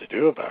 What to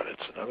do about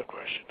it's another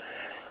question.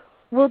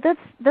 Well,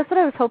 that's what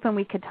I was hoping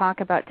we could talk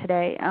about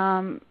today.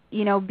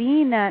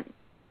 Being that,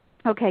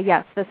 okay,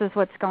 yes, this is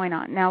what's going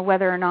on. Now,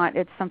 whether or not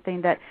it's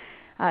something that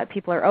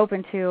people are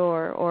open to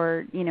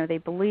or they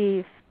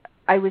believe,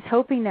 I was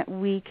hoping that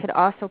we could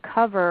also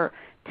cover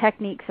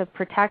techniques of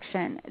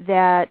protection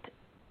that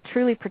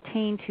truly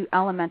pertain to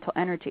elemental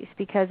energies.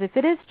 Because if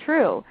it is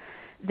true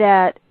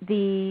that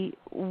the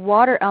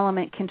water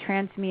element can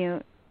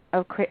transmute,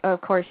 of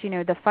course,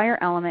 the fire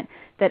element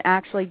that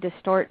actually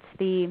distorts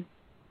the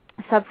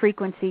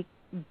subfrequency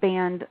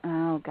band,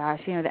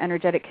 the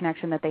energetic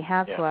connection that they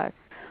have to us.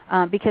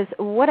 Because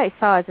what I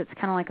saw is it's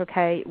kind of like,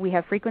 okay, we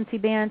have frequency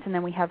bands and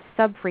then we have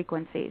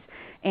subfrequencies.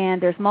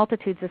 And there's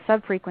multitudes of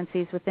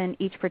subfrequencies within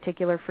each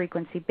particular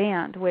frequency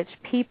band, which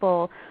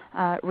people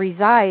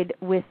reside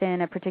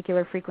within a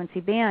particular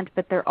frequency band,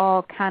 but they're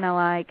all kind of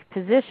like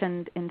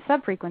positioned in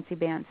subfrequency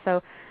bands.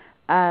 So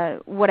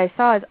what I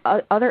saw is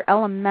other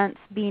elements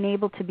being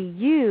able to be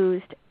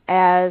used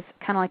as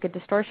kind of like a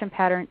distortion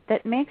pattern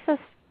that makes us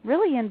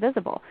really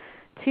invisible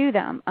to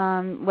them,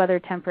 whether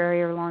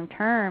temporary or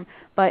long-term,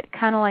 but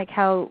kind of like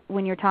how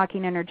when you're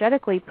talking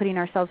energetically, putting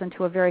ourselves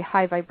into a very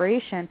high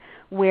vibration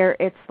where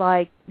it's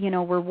like,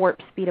 we're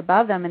warp speed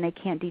above them and they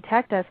can't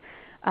detect us.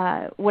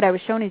 What I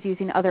was shown is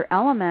using other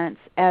elements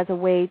as a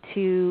way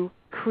to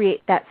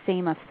create that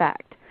same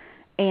effect.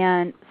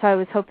 And so I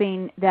was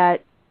hoping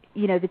that,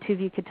 the two of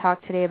you could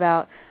talk today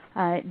about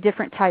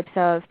different types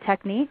of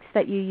techniques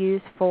that you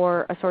use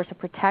for a source of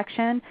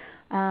protection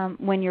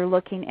when you're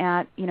looking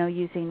at,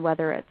 using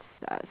whether it's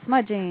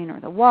smudging or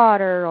the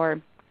water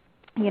or,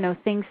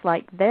 things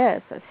like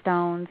this,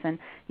 stones, and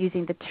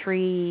using the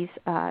trees,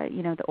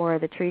 the aura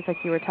of the trees like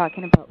you were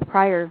talking about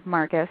prior,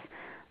 Marcus,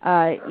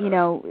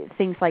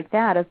 things like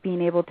that of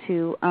being able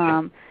to,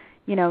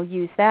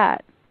 use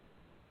that.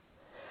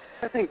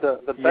 I think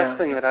the best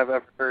thing that I've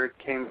ever heard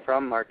came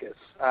from Marcus.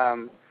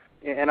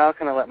 And I'll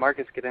kind of let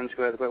Marcus get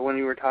into it, but when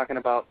you were talking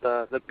about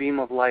the beam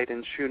of light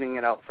and shooting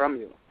it out from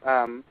you,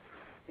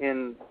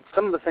 in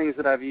some of the things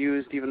that I've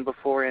used even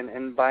before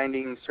in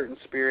binding certain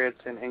spirits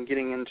and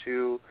getting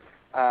into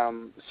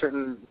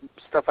certain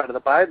stuff out of the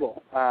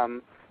Bible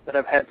that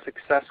I've had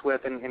success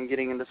with and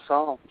getting into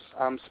Psalms,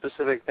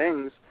 specific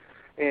things,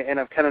 and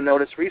I've kind of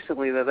noticed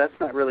recently that that's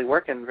not really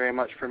working very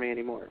much for me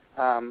anymore.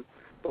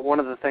 But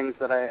one of the things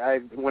that I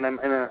when I'm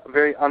in a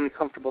very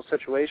uncomfortable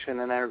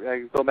situation, and I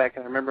go back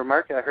and I remember,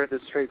 Mark, I heard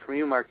this straight from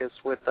you, Marcus,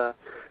 with the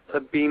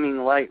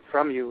beaming light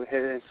from you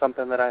is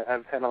something that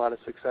I've had a lot of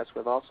success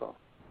with also.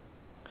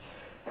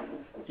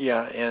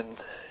 Yeah,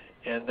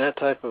 and that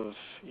type of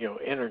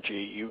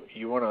energy,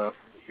 you want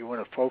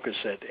to focus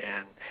it,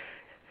 and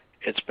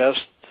it's best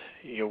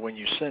when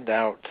you send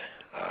out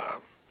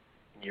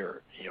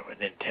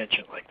an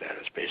intention like that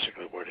is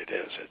basically what it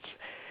is.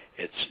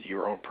 It's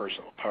your own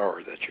personal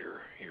power that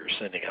you're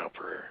sending out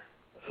for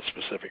a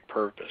specific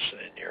purpose,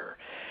 and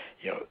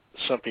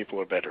some people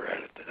are better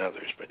at it than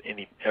others, but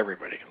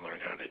everybody can learn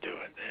how to do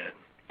it.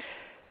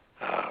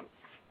 And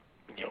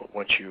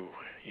once you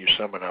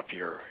summon up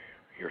your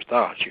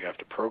thoughts, you have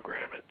to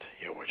program it,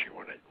 what you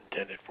want it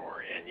intended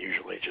for, and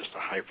usually just a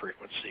high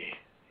frequency,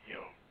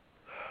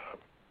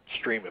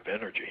 stream of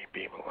energy,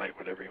 beam of light,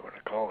 whatever you want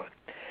to call it,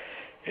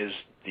 is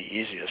the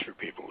easiest for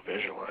people to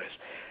visualize.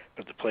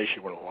 But the place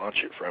you want to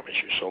launch it from is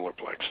your solar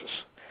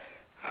plexus.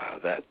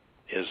 That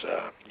is,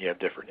 you have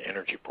different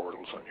energy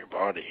portals on your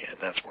body, and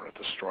that's one of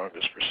the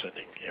strongest for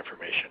sending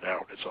information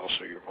out. It's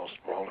also your most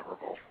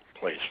vulnerable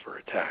place for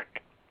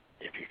attack.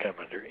 If you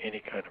come under any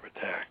kind of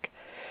attack,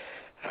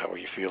 where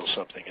you feel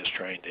something is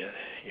trying to,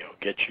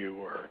 get you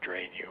or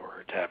drain you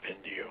or tap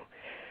into you,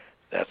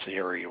 that's the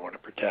area you want to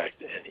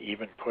protect. And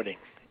even putting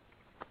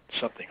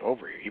something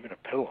over you, even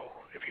a pillow,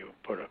 if you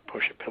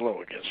push a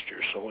pillow against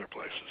your solar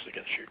plexus,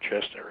 against your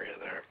chest area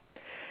there,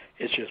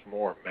 it's just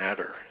more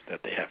matter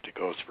that they have to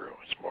go through.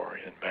 It's more,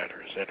 and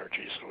matter is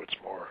energy, so it's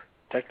more,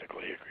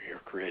 technically,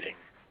 you're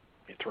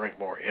throwing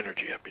more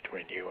energy up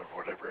between you and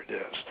whatever it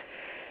is.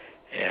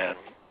 And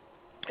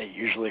it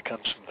usually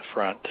comes from the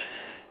front,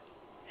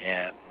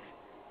 and,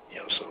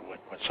 so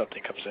when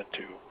something comes in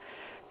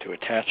to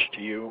attach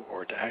to you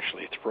or to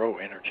actually throw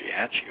energy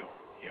at you,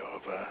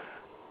 of a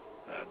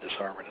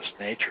disharmonious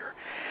nature,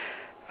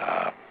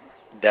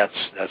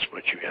 that's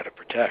what you got to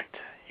protect.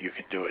 You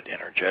can do it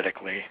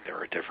energetically. There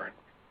are different,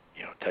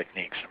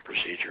 techniques and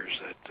procedures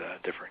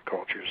that different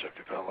cultures have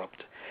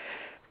developed.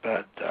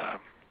 But,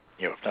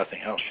 if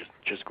nothing else,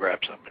 just grab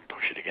something and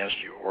push it against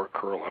you or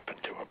curl up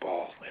into a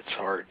ball. It's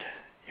hard.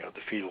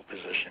 The fetal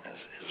position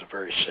is a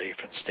very safe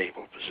and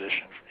stable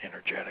position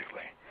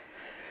energetically.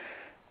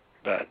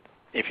 But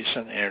if you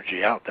send the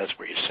energy out, that's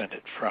where you send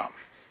it from.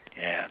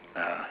 And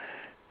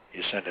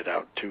you send it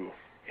out to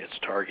its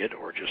target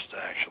or just to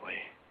actually,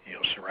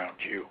 surround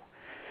you.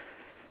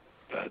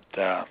 But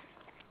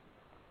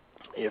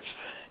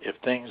if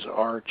things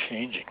are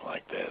changing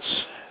like this,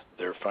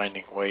 they're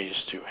finding ways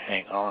to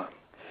hang on,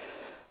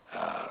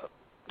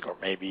 or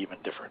maybe even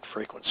different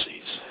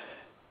frequencies,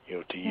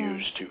 to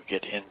use to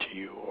get into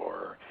you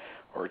or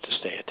to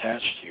stay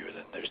attached to you.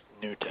 Then there's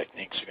new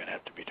techniques are going to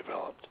have to be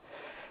developed.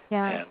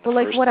 Yeah. And well,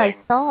 like what I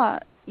saw.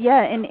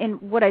 Yeah,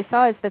 and what I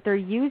saw is that they're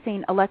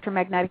using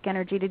electromagnetic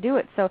energy to do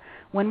it. So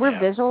when we're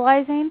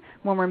visualizing,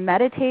 when we're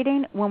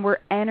meditating, when we're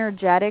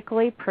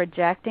energetically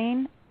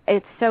projecting,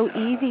 it's so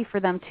easy for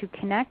them to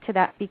connect to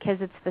that because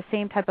it's the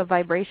same type of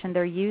vibration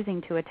they're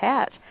using to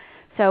attach.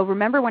 So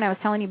remember when I was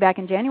telling you back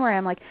in January,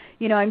 I'm like,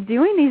 I'm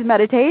doing these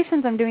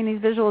meditations, I'm doing these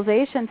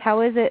visualizations.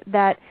 How is it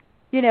that,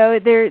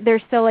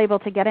 they're still able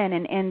to get in?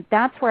 And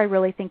that's where I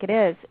really think it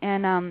is.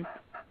 And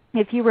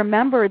if you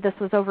remember, this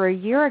was over a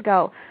year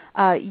ago.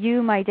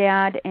 You, my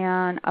dad,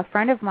 and a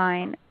friend of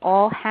mine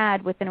all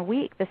had within a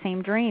week the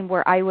same dream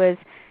where I was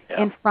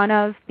in front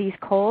of these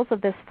coals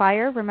of this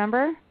fire,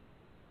 remember?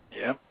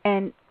 Yeah.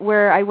 And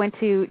where I went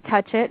to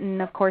touch it, and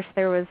of course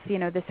there was,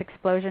 this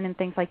explosion and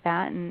things like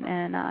that,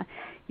 and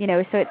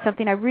so it's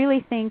something I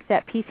really think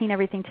that piecing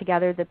everything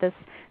together, that this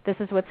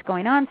is what's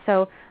going on.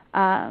 So,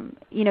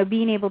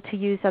 being able to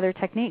use other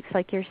techniques,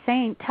 like you're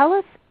saying,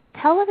 tell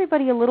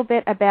everybody a little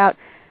bit about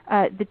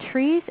the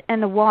trees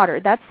and the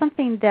water. That's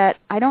something that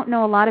I don't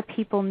know a lot of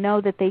people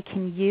know that they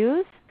can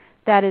use.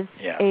 That is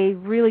a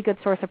really good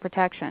source of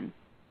protection.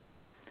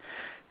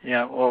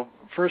 Yeah. Well,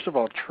 first of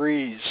all,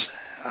 trees.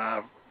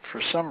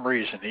 For some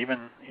reason,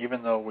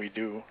 even though we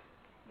do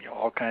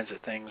all kinds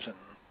of things and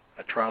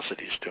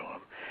atrocities to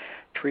them,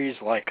 trees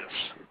like us,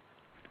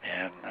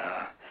 and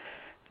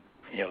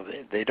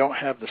they don't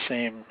have the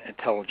same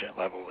intelligence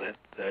level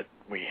that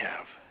we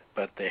have,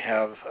 but they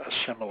have a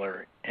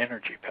similar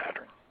energy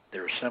pattern.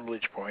 Their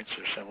assemblage points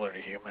are similar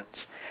to humans,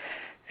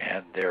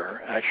 and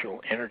their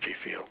actual energy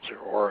fields or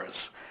auras,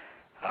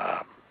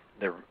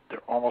 they're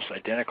almost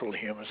identical to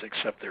humans,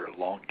 except they're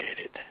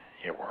elongated.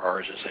 Where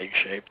ours is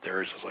egg-shaped,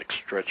 theirs is like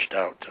stretched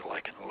out to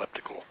like an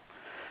elliptical,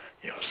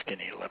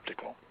 skinny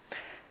elliptical.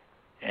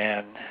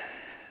 And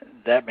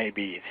that may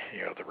be,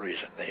 the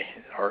reason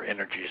our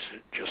energies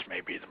just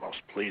may be the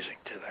most pleasing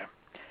to them,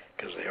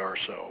 because they are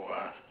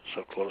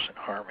so close in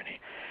harmony.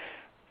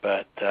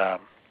 But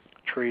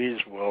trees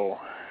will,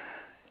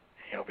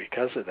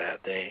 because of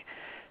that, they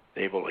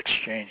will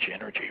exchange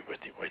energy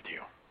with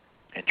you.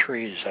 And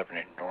trees have an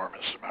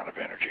enormous amount of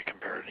energy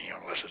compared to,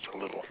 unless it's a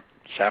little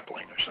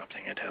sapling or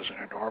something, it has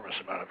an enormous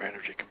amount of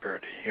energy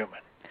compared to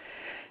human.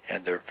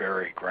 And they're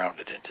very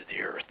grounded into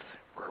the earth,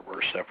 where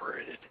we're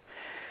separated.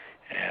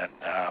 And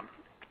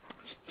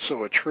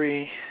so a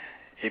tree,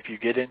 if you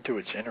get into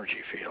its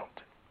energy field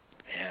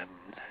and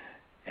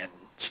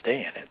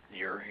stay in it,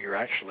 you're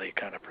actually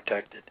kind of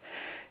protected.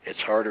 It's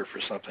harder for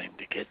something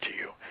to get to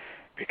you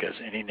because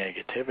any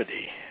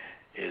negativity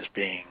is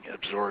being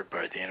absorbed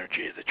by the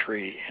energy of the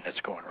tree, and it's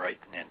going right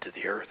into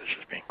the earth. It's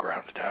just being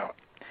grounded out.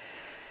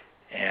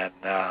 And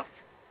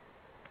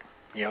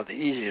the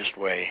easiest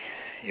way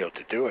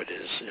to do it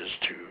is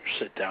to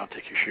sit down,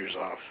 take your shoes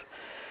off,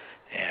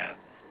 and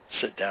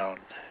sit down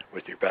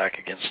with your back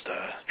against the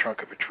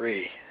trunk of a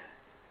tree,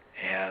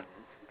 and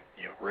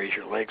raise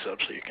your legs up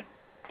so you can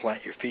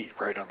plant your feet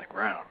right on the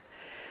ground.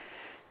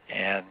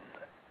 And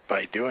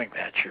by doing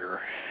that,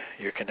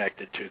 you're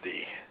connected to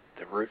the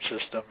root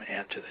system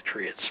and to the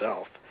tree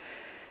itself.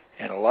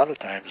 And a lot of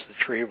times the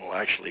tree will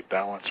actually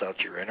balance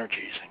out your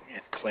energies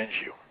and cleanse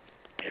you.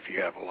 If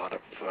you have a lot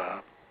of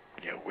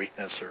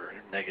weakness or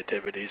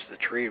negativities, the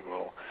tree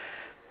will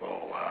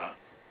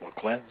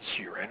cleanse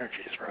your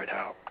energies right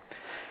out,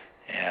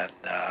 and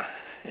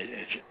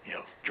it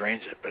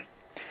drains it. But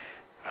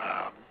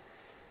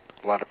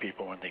a lot of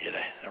people, when they get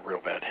a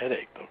real bad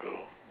headache, they'll go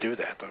do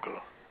that. They'll go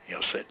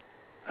sit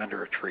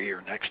under a tree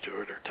or next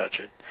to it or touch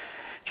it.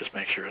 Just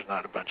make sure there's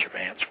not a bunch of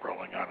ants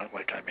crawling on it,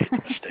 like I made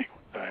the mistake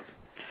one time.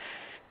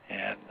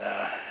 And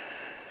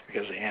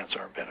because the ants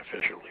aren't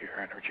beneficial to your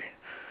energy.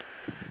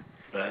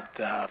 But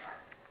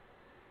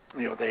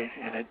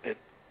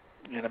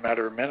in a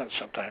matter of minutes,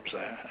 sometimes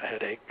a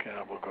headache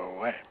will go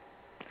away.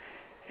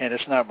 And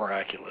it's not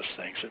miraculous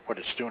things. What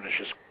it's doing is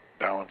just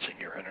balancing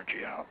your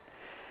energy out.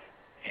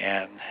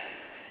 And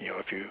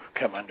if you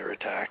come under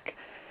attack,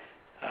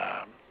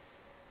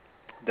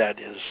 that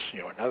is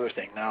another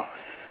thing. Now,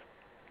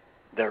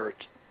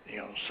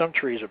 some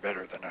trees are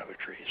better than other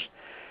trees.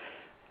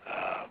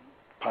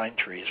 Pine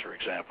trees, for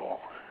example,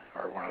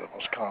 are one of the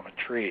most common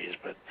trees,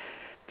 but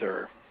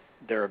they're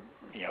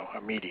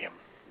a medium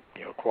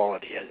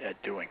quality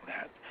at doing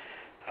that.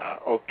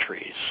 Oak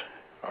trees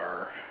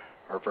are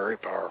very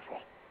powerful.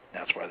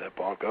 That's why that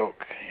bog oak,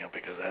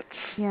 because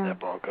that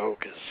bog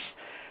oak is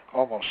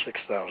almost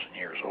 6,000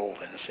 years old,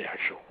 and it's the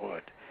actual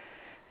wood.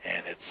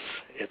 And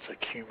it's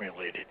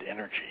accumulated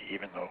energy,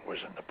 even though it was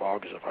in the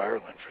bogs of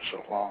Ireland for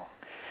so long,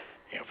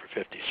 for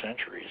 50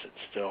 centuries.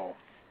 It's still,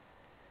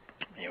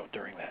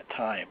 during that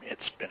time,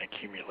 it's been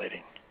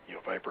accumulating,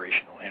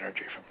 vibrational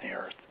energy from the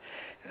earth,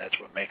 and that's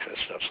what makes that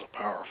stuff so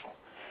powerful.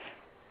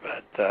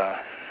 But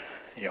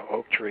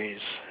oak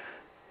trees,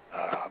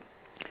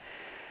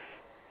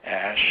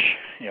 ash,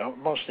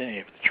 most any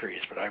of the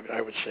trees, but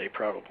I would say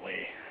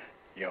probably,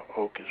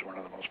 oak is one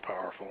of the most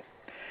powerful.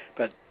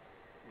 But,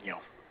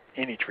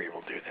 any tree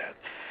will do that.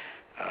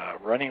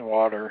 Running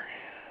water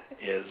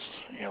is,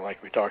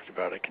 like we talked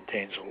about, it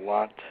contains a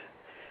lot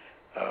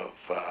of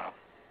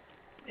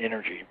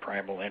energy,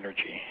 primal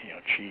energy,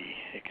 chi.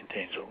 It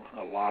contains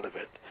a lot of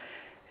it.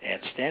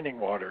 And standing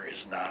water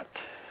is not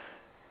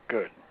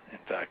good. In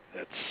fact,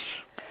 that's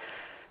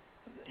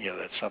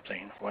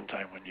something one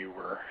time when you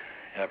were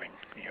having,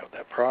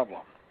 that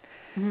problem,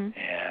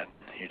 and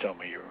you told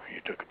me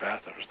you took a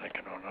bath, I was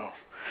thinking, oh no,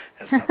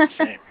 that's not the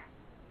same.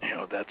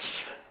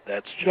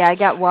 That's just... Yeah, I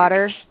got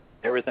water.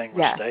 Everything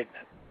was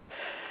stagnant.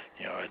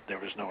 There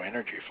was no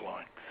energy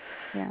flowing.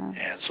 Yeah.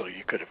 And so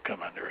you could have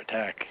come under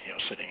attack,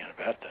 sitting in a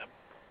bathtub.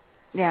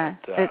 Yeah,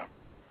 at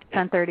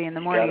 10:30 in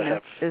the morning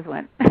is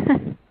when.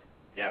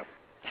 Yeah.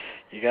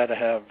 You got to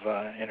have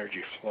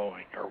energy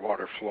flowing or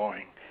water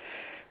flowing.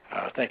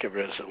 Think of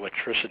it as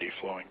electricity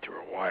flowing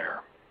through a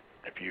wire.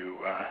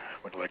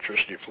 When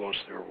electricity flows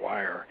through a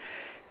wire,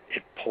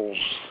 it pulls,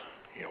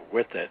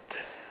 with it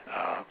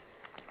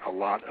a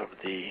lot of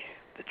the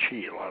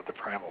chi, a lot of the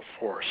primal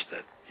force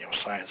that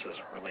science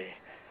hasn't really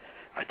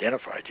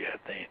identified yet.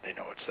 They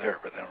know it's there,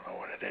 but they don't know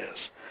what it is.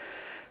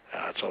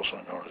 It's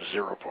also known as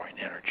zero-point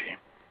energy,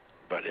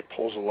 but it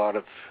pulls a lot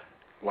of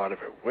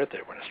it with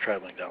it when it's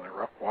traveling down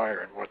the wire,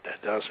 and what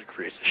that does, it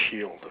creates a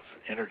shield of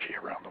energy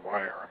around the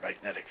wire, a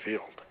magnetic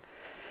field.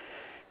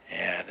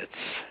 And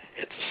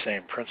it's the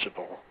same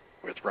principle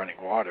with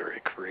running water.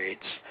 It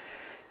creates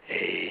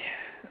a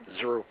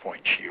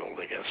zero-point shield,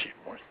 I guess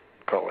you'd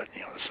call it.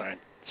 The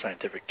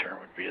scientific term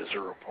would be a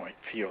zero-point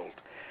field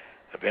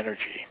of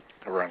energy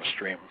around a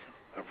stream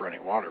of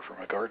running water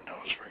from a garden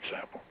hose, for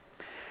example.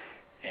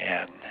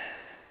 And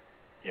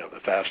the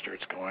faster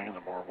it's going and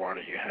the more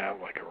water you have,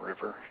 like a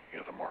river,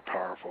 the more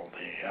powerful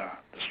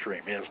the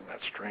stream is, and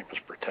that stream is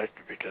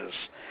protected because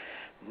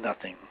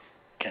nothing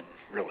can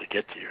really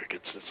get to you.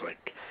 It's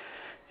like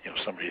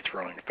somebody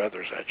throwing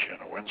feathers at you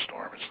in a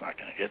windstorm. It's not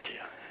going to get to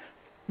you.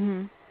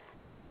 Mm-hmm.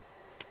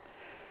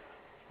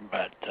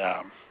 But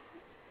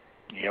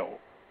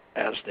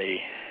as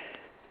they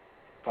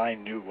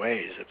find new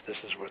ways, if this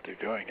is what they're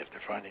doing, if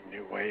they're finding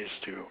new ways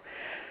to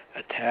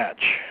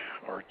attach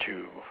or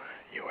to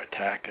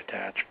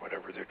attach,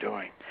 whatever they're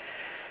doing,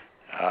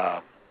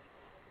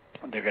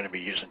 they're going to be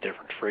using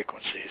different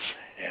frequencies,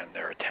 and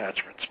their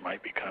attachments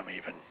might become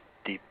even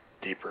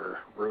deeper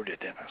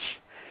rooted in us.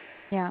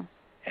 Yeah.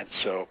 And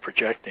so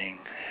projecting,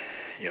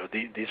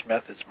 these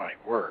methods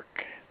might work,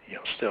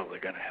 still they're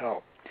going to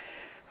help.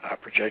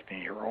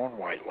 Projecting your own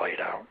white light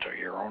out or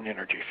your own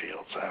energy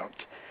fields out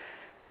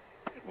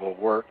will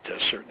work to a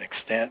certain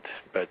extent,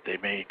 but they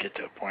may get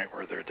to a point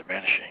where they're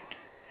diminishing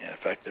in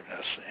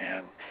effectiveness,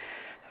 and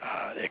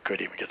it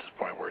could even get to the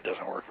point where it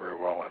doesn't work very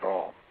well at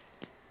all.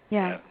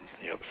 Yeah. And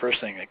the first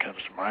thing that comes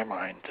to my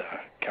mind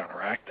to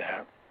counteract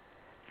that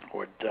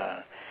would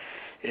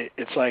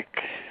it's like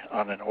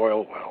on an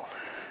oil well.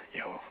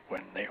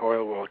 When the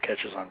oil well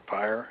catches on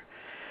fire,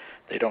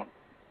 they don't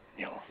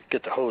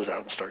get the hose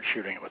out and start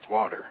shooting it with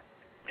water.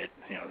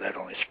 That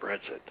only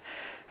spreads it.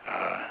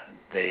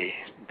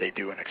 They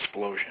do an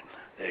explosion.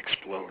 They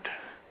explode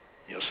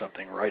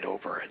something right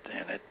over it,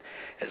 and it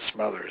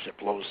smothers. It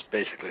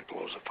basically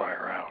blows the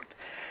fire out.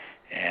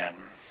 And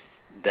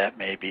that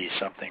may be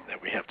something that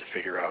we have to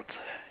figure out,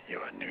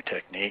 a new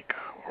technique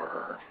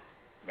or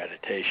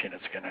meditation.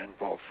 It's going to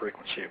involve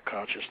frequency of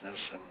consciousness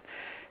and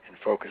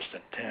focused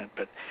intent,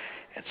 but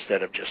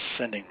instead of just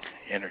sending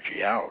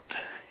energy out,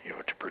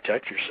 to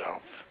protect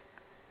yourself,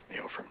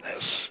 from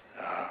this,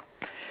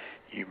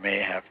 you may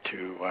have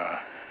to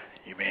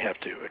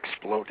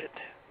explode it,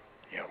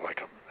 like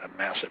a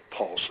massive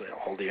pulse.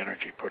 All the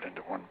energy put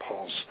into one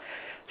pulse,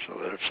 so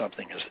that if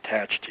something is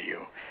attached to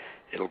you,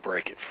 it'll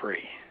break it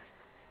free.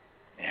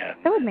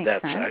 And that would make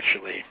sense.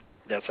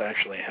 That's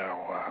actually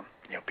how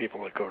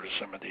people that go to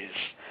some of these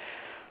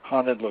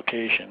haunted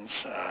locations,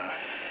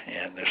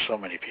 and there's so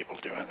many people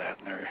doing that,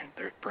 and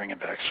they're bringing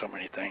back so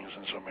many things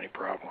and so many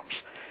problems.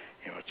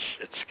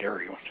 It's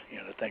scary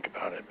to think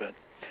about it, but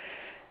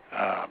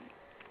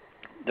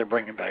they're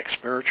bringing back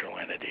spiritual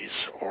entities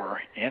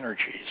or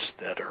energies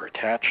that are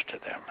attached to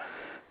them,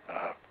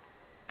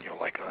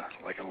 like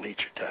a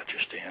leech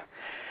attaches to you.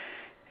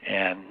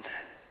 And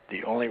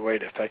the only way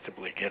to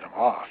effectively get them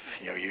off,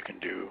 you can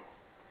do,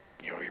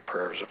 your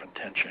prayers of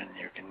intention,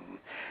 you can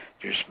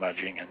do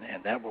smudging,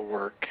 and that will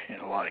work in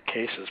a lot of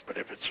cases. But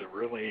if it's a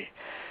really,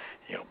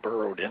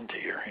 burrowed into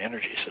your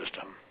energy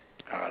system,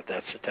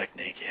 that's a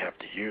technique you have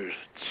to use.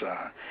 It's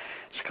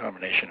a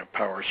combination of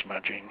power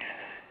smudging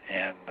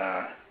and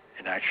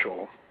an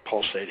actual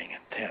pulsating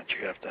intent.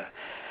 You have to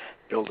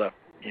build up,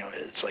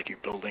 it's like you're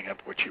building up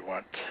what you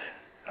want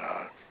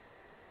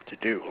to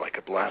do, like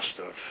a blast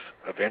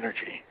of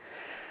energy,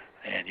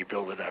 and you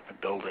build it up,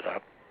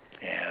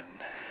 and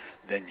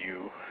then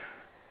you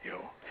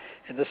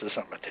and this is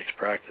something that takes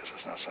practice.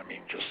 It's not something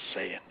you can just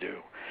say and do.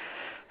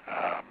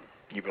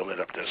 You build it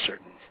up to a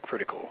certain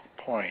critical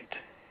point,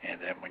 and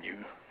then when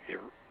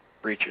you're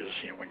breaches,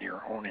 when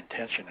your own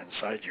intention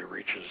inside you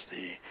reaches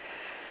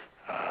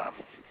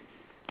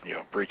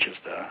breaches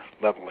the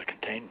level of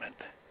containment,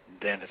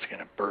 then it's going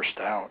to burst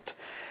out,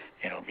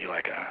 and it'll be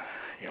like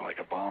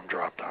a bomb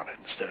dropped on it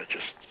instead of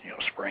just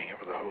spraying it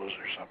with a hose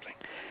or something,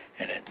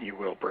 and then you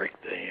will break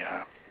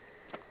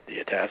the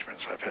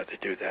attachments. I've had to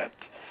do that,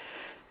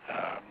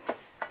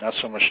 not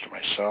so much to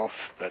myself,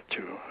 but to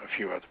a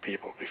few other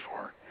people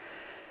before,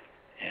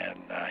 and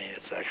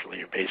it's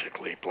actually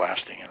basically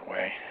blasting it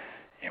away,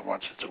 and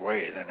once it's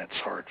away, then it's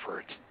hard for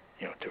it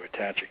to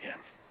attach again.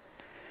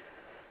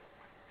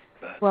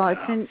 But, well,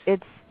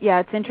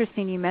 it's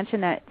interesting you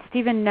mentioned that,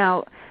 Stephen.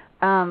 Now,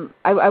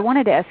 I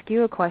wanted to ask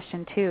you a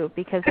question too,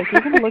 because like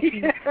even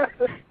looking,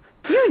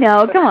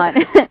 come on,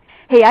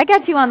 hey, I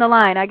got you on the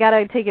line. I got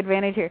to take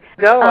advantage here.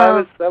 No,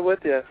 I'm with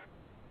you.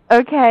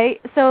 Okay,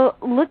 so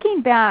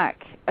looking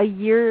back a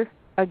year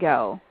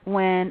ago,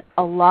 when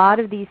a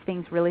lot of these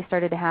things really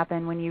started to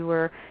happen, when you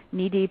were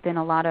knee deep in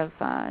a lot of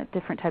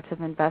different types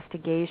of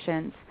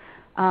investigations.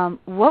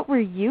 What were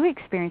you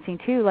experiencing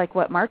too, like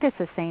what Marcus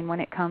is saying when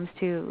it comes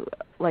to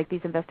like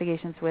these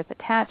investigations with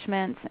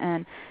attachments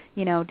and,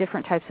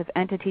 different types of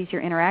entities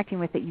you're interacting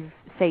with that you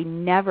say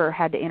never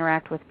had to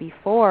interact with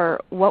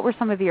before? What were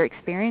some of your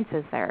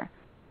experiences there?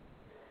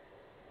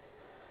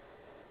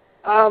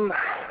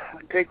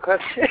 Great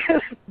question.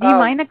 Do you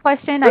mind the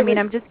question? I mean,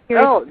 I'm just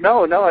curious.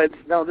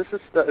 No, this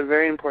is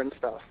very important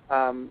stuff.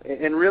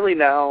 And really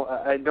now,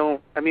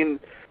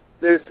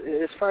 there's,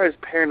 as far as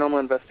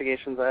paranormal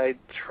investigations, I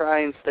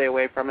try and stay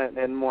away from it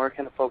and more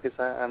kind of focus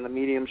on the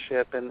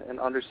mediumship and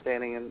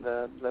understanding and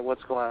the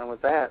what's going on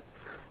with that.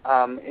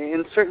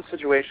 In certain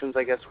situations,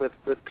 I guess, with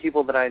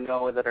people that I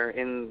know that are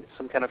in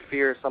some kind of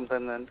fear or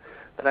something, then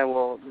I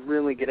will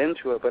really get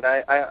into it. But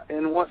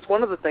and what's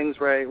one of the things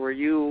where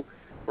you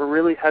were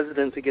really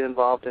hesitant to get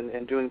involved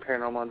in doing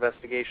paranormal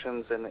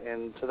investigations,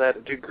 and to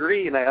that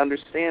degree, and I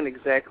understand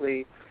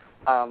exactly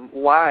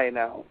why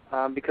now,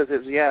 because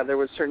there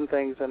was certain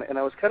things, and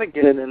I was kind of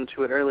getting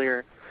into it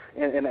earlier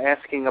and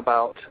asking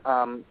about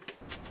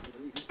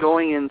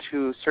going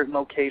into certain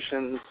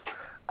locations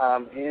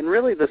and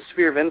really the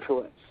sphere of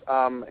influence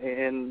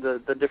and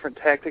the different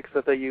tactics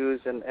that they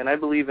use, and I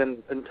believe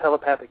in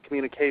telepathic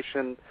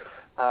communication,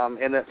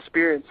 and that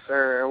spirits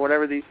or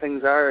whatever these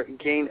things are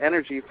gain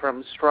energy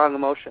from strong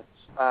emotions,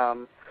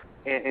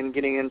 and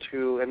getting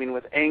into,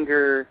 with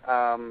anger,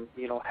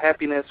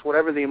 happiness,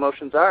 whatever the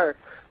emotions are.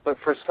 But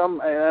for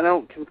some, and I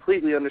don't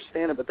completely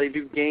understand it, but they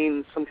do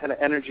gain some kind of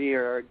energy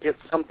or get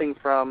something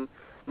from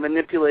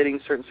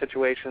manipulating certain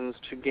situations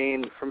to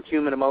gain from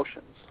human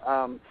emotions.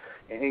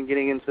 And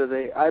getting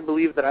into I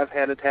believe that I've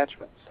had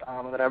attachments,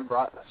 that I've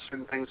brought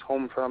certain things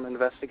home from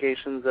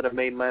investigations that have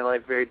made my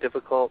life very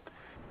difficult,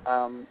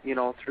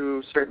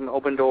 through certain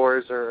open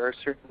doors or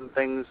certain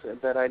things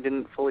that I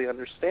didn't fully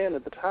understand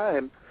at the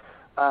time.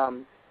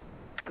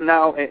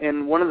 Now,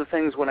 and one of the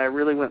things when I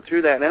really went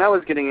through that, and I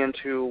was getting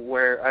into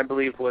where I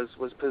believe was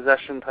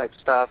possession type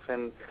stuff,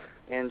 and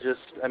just,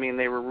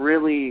 they were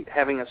really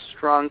having a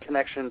strong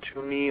connection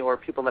to me or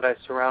people that I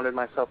surrounded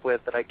myself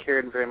with that I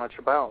cared very much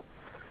about,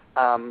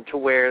 to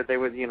where they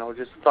would,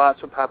 just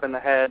thoughts would pop in the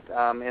head,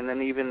 and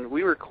then even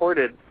we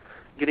recorded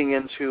getting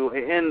into,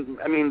 and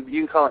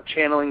you can call it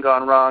channeling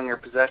gone wrong or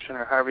possession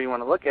or however you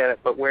want to look at it,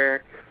 but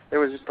where there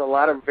was just a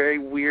lot of very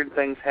weird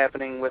things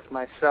happening with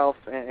myself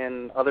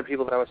and other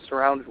people that I was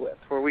surrounded with,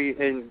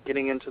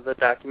 getting into the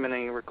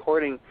documenting and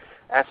recording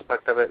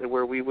aspect of it,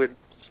 where we would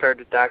start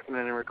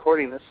documenting and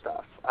recording this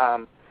stuff.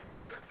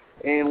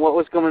 And what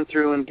was going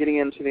through and getting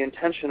into the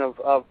intention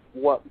of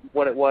what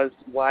it was,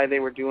 why they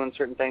were doing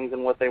certain things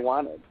and what they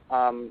wanted,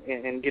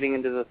 and getting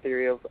into the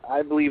theory of,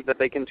 I believe that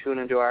they can tune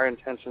into our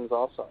intentions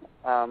also.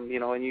 And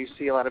you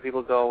see a lot of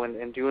people go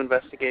and do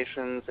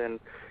investigations and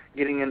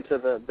getting into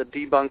the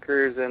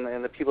debunkers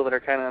and the people that are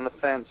kind of on the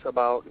fence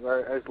about,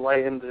 is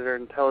there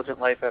intelligent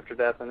life after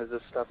death, and is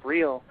this stuff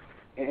real?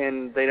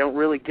 And they don't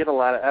really get a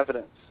lot of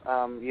evidence,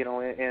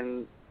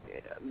 and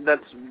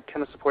that's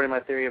kind of supporting my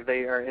theory of they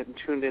are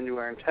tuned into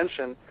our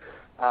intention.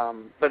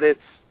 But it's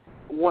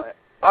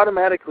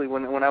automatically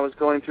when I was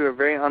going through a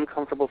very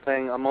uncomfortable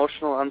thing,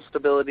 emotional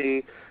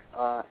instability,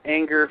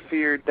 anger,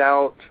 fear,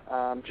 doubt,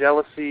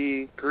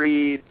 jealousy,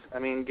 greed,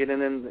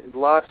 getting in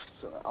lust,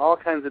 all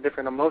kinds of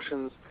different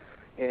emotions,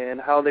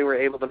 and how they were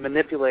able to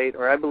manipulate,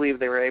 or I believe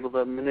they were able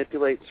to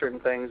manipulate certain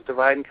things,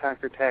 divide and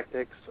conquer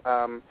tactics,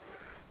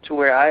 to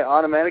where I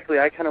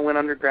kind of went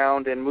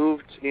underground and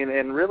moved in,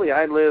 and really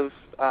I live,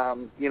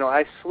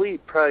 I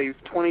sleep probably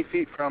 20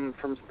 feet from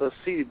the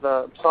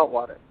salt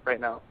water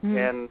right now,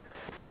 and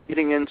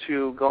getting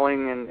into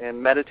going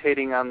and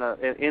meditating in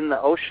the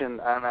ocean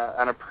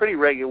on a pretty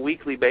regular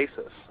weekly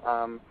basis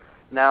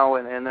now,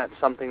 and that's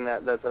something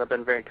that I've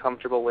been very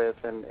comfortable with,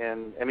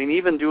 and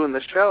even doing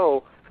the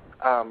show,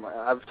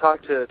 I've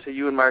talked to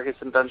you and Marcus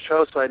and done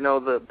shows, so I know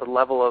the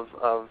level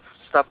of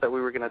stuff that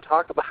we were going to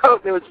talk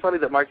about. It was funny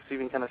that Marcus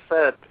even kind of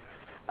said,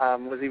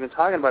 was even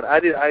talking about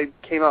it. I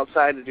came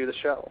outside to do the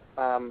show,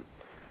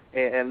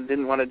 and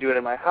didn't want to do it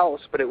in my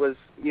house, but it was,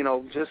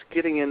 just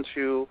getting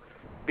into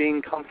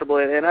being comfortable,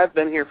 and I've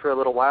been here for a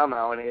little while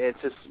now, and it's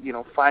just,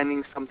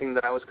 finding something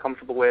that I was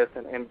comfortable with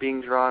and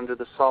being drawn to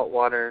the salt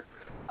water,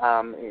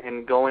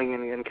 and going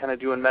and kind of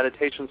doing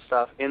meditation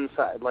stuff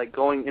inside, like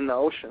going in the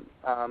ocean.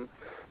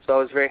 So I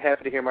was very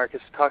happy to hear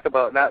Marcus talk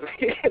about not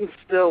being in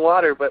still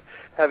water, but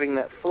having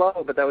that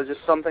flow. But that was just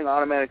something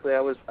automatically.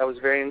 I was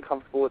very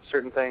uncomfortable with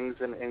certain things,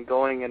 and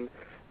going and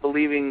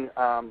believing,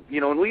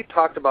 and we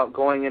talked about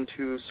going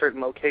into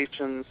certain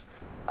locations,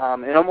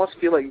 and almost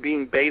feel like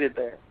being baited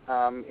there,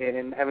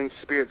 and having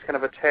spirits kind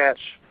of attach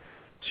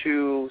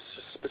to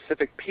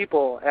specific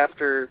people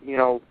after,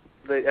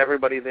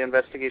 the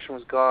investigation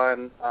was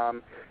gone,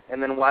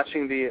 and then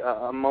watching the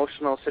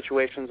emotional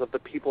situations of the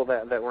people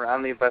that were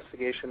on the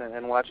investigation,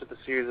 and watching the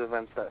series of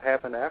events that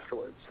happened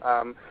afterwards,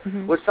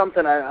 was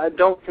something I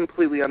don't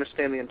completely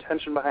understand the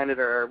intention behind it,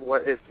 or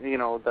what if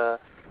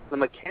the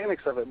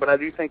mechanics of it, but I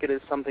do think it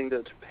is something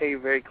to pay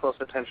very close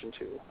attention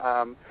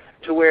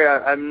to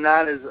where I'm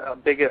not as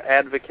big an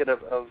advocate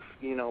of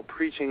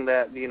preaching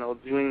that,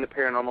 doing the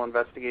paranormal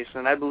investigation.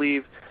 And I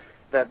believe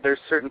that there's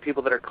certain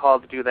people that are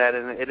called to do that,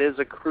 and it is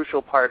a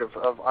crucial part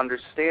of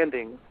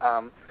understanding.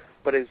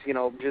 But it's,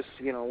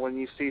 when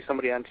you see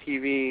somebody on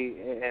TV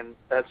and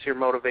that's your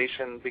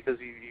motivation because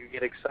you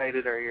get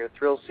excited or you're a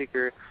thrill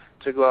seeker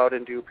to go out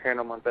and do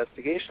paranormal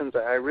investigations,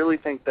 I really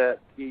think that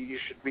you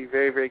should be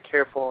very, very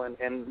careful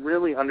and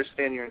really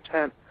understand your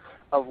intent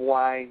of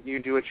why you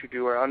do what you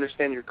do, or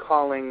understand your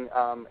calling,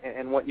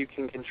 and what you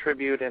can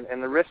contribute,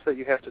 and the risks that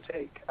you have to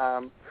take.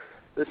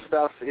 This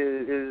stuff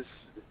is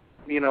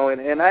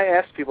and I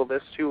ask people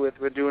this too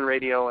with doing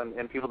radio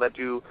and people that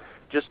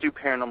just do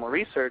paranormal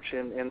research,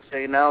 and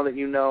say, now that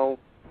you know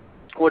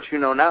what you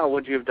know now,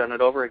 would you have done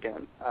it over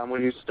again?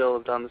 Would you still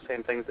have done the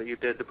same things that you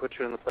did to put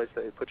you in the place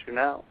that it put you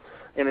now?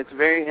 And it's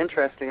very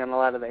interesting on a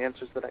lot of the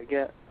answers that I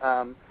get.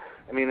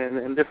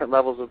 In different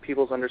levels of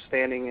people's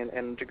understanding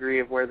and degree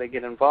of where they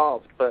get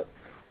involved. But,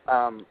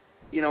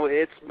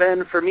 it's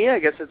been, for me, I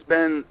guess it's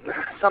been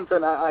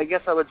something, I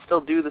guess I would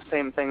still do the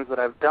same things that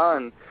I've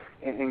done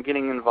in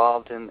getting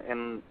involved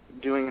in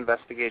doing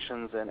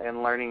investigations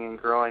and learning and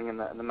growing in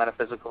the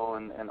metaphysical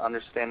and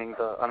understanding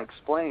the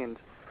unexplained.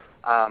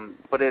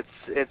 But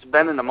it's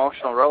been an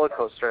emotional roller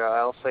coaster,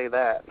 I'll say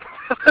that,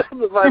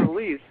 by the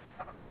least.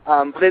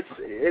 But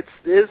it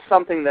is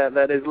something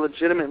that is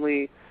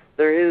legitimately,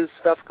 there is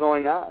stuff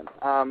going on,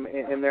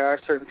 and there are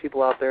certain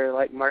people out there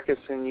like Marcus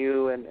and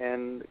you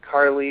and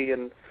Carly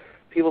and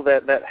people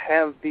that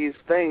have these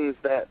things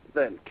that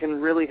can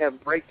really have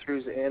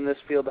breakthroughs in this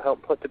field to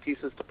help put the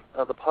pieces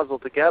of the puzzle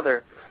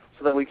together,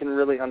 so that we can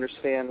really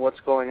understand what's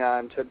going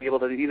on, to be able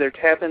to either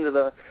tap into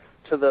the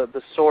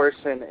source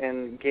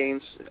and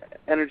gain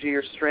energy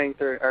or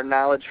strength or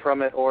knowledge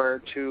from it,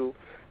 or to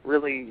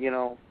really,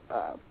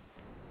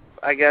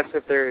 I guess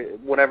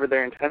if whatever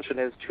their intention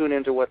is, tune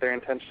into what their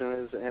intention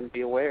is and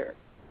be aware.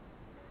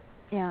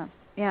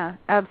 Yeah,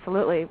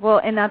 absolutely. Well,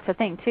 and that's the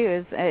thing too,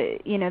 is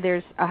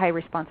there's a high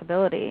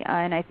responsibility,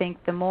 and I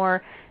think the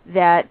more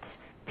that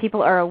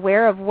people are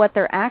aware of what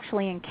they're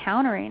actually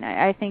encountering,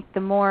 I think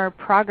the more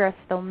progress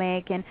they'll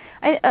make. And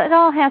it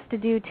all has to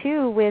do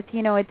too with,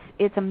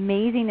 it's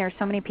amazing. There's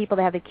so many people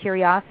that have the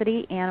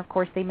curiosity, and of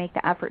course they make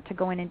the effort to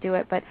go in and do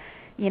it. But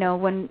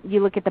when you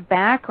look at the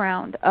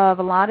background of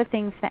a lot of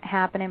things that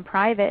happen in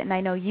private, and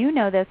I know you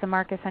know this, and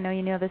Marcus, I know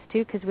you know this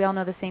too, because we all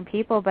know the same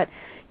people, but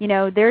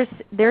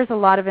there's a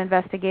lot of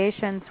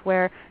investigations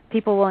where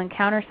people will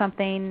encounter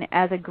something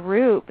as a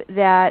group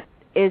that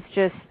is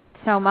just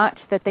so much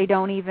that they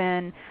don't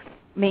even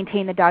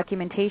maintain the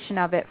documentation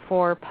of it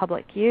for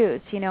public use,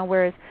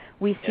 whereas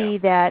we see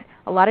that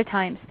a lot of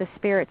times the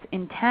Spirit's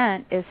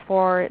intent is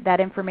for that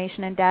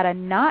information and data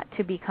not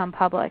to become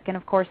public. And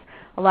of course,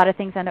 a lot of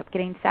things end up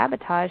getting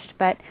sabotaged.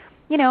 But,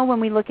 when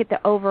we look at the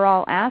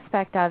overall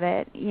aspect of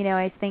it,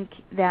 I think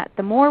that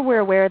the more we're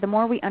aware, the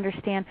more we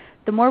understand,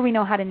 the more we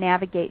know how to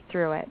navigate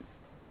through it.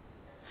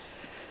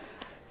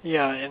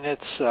 Yeah, and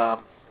it's,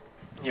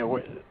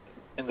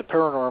 in the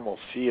paranormal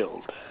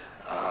field,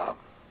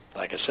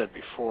 like I said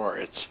before,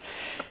 it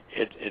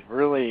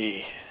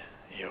really,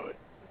 it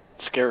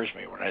scares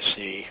me when I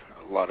see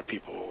a lot of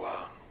people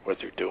what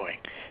they're doing,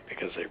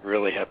 because they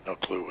really have no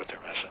clue what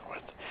they're messing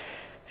with.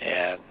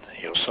 And,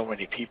 so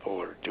many people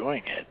are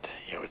doing it.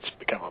 It's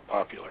become a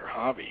popular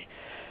hobby.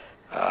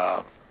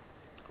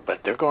 But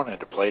they're going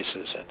into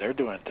places and they're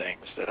doing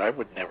things that I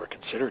would never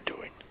consider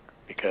doing,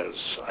 because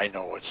I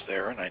know what's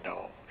there, and I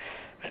know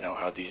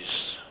how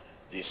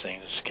these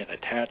things can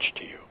attach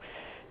to you.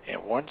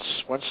 And once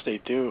they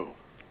do,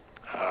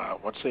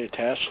 once they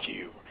attach to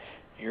you,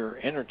 your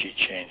energy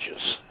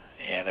changes.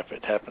 And if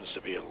it happens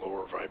to be a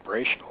lower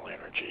vibrational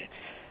energy,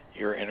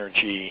 your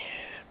energy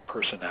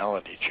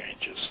personality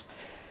changes.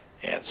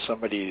 And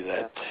somebody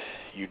that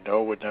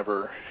would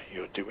never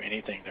do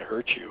anything to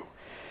hurt you,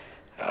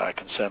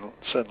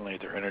 suddenly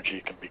their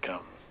energy can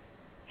become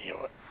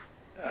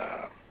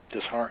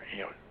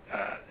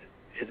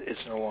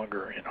it's no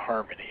longer in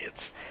harmony.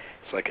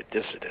 It's like a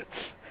dissonance.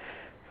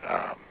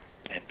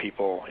 And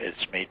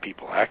it's made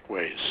people act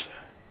ways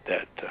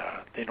that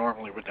they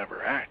normally would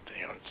never act.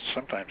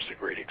 Sometimes to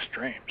great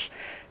extremes.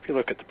 If you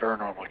look at the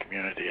paranormal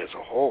community as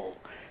a whole,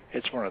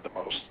 it's one of the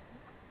most,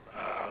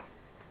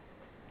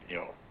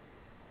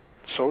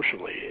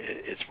 socially,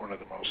 it's one of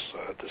the most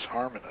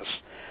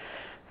disharmonious,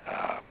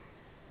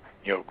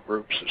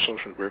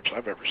 social groups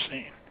I've ever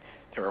seen.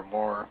 There are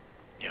more,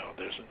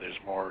 there's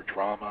more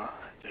drama,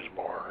 there's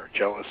more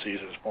jealousies,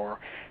 there's more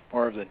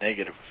of the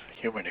negative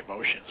human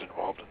emotions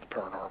involved in the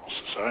paranormal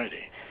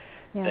society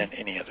than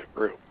any other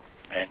group.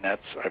 And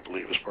that's, I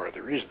believe, is part of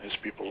the reason. These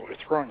people are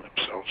throwing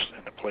themselves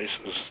into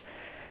places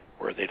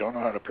where they don't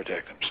know how to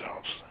protect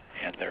themselves,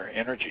 and their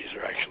energies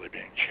are actually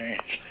being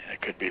changed. And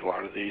it could be a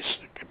lot of these,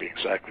 it could be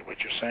exactly what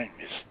you're saying.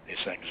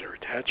 These things are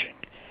attaching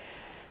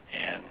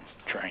and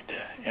trying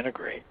to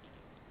integrate.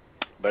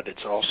 But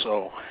it's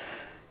also,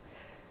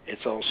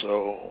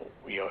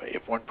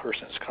 if one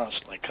person is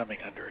constantly coming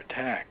under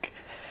attack,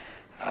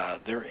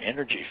 their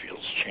energy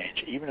fields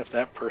change. Even if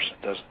that person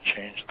doesn't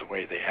change the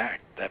way they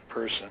act, that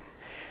person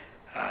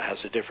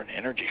has a different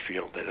energy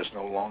field that is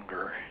no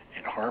longer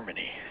in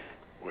harmony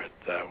with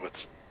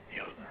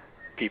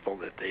people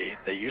that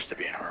they used to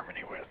be in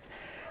harmony with.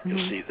 Mm-hmm.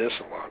 You'll see this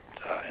a lot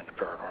in the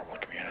paranormal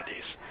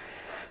communities.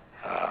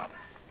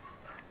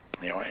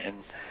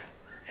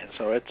 And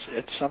so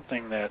it's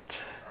something that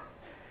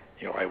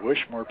I wish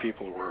more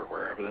people were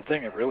aware of. But the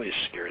thing that really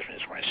scares me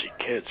is when I see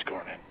kids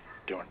going in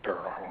doing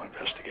paranormal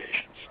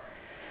investigations.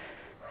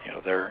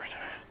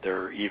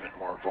 They're even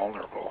more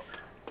vulnerable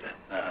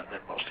than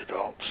most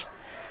adults.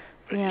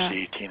 But you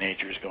see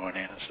teenagers going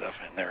in and stuff,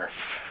 and they're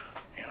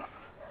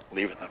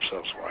leaving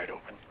themselves wide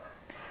open.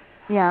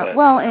 Yeah,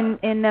 but,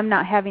 and them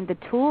not having the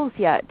tools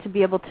yet to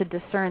be able to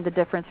discern the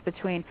difference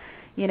between,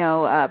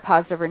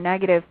 positive or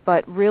negative,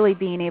 but really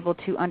being able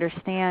to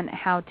understand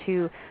how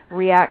to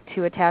react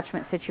to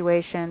attachment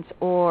situations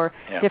or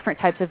different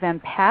types of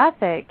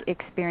empathic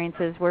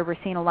experiences, where we're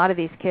seeing a lot of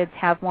these kids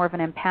have more of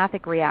an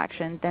empathic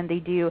reaction than they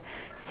do,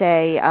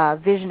 say,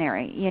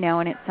 visionary,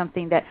 and it's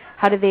something that,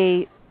 how do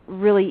they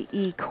really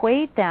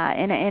equate that,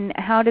 and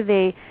how do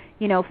they,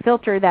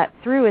 filter that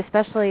through,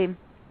 especially,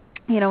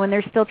 when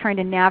they're still trying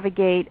to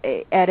navigate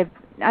at a,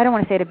 I don't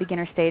want to say at a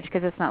beginner stage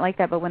because it's not like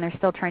that, but when they're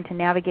still trying to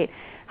navigate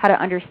how to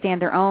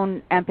understand their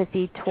own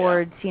empathy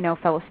towards,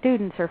 fellow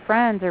students or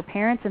friends or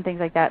parents and things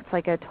like that. It's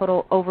like a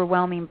total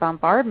overwhelming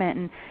bombardment.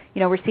 And,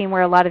 we're seeing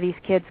where a lot of these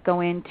kids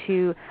go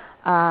into,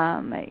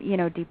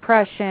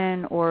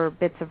 depression or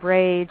bits of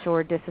rage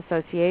or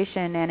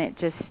disassociation, and it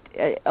just,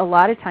 a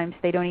lot of times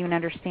they don't even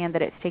understand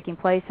that it's taking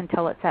place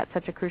until it's at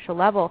such a crucial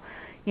level,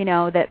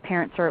 that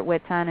parents are at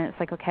wit's end, and it's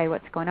like, okay,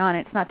 what's going on?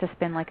 And it's not just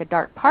been like a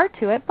dark part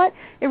to it, but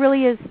it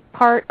really is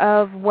part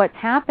of what's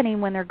happening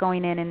when they're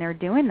going in and they're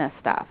doing this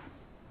stuff.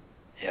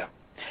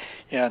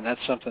 Yeah, and that's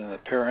something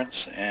that parents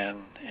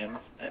and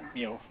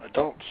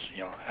adults,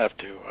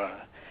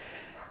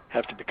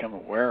 have to become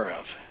aware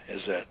of,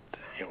 is that,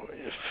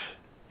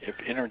 if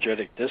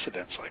energetic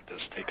dissidence like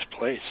this takes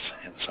place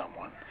in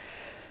someone,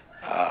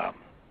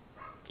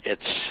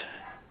 it's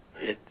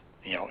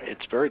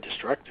very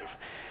destructive.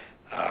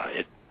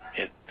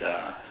 It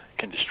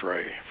can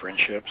destroy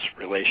friendships,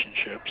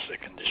 relationships.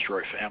 It can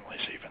destroy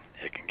families even.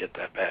 It can get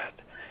that bad.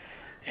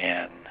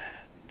 And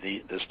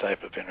this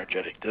type of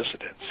energetic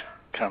dissidence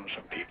comes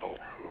from people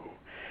who,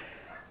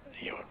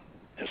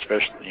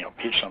 especially,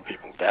 some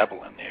people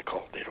dabble in the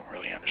occult. They don't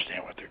really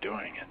understand what they're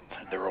doing,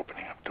 and they're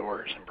opening up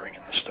doors and bringing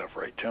this stuff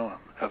right to them.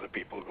 Other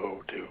people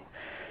go to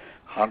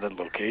haunted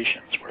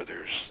locations where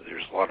there's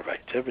a lot of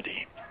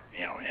activity,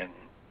 and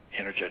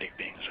energetic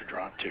beings are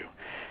drawn to.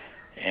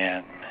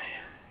 And,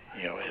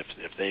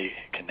 if they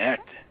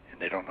connect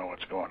and they don't know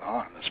what's going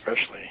on,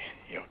 especially,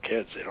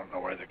 kids, they don't know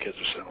why their kids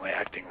are suddenly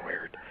acting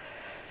weird.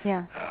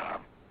 Yeah.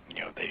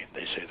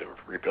 They say they're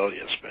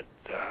rebellious, but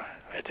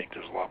I think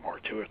there's a lot more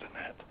to it than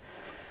that.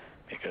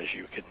 Because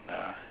you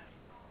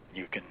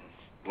can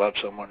love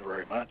someone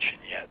very much,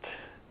 and yet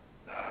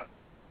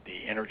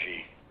the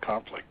energy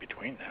conflict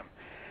between them,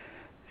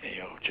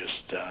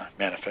 just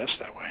manifests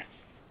that way,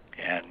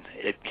 and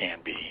it can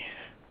be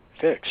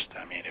fixed.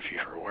 I mean, if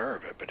you're aware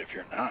of it, but if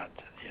you're not,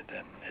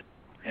 then it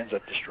ends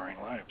up destroying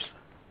lives.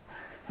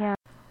 Yeah.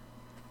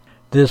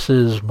 This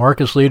is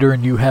Marcus Leader,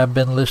 and you have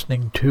been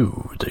listening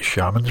to The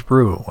Shaman's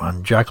Brew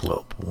on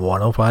Jackalope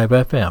 105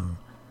 FM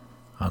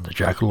on the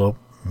Jackalope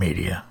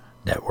Media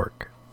Network.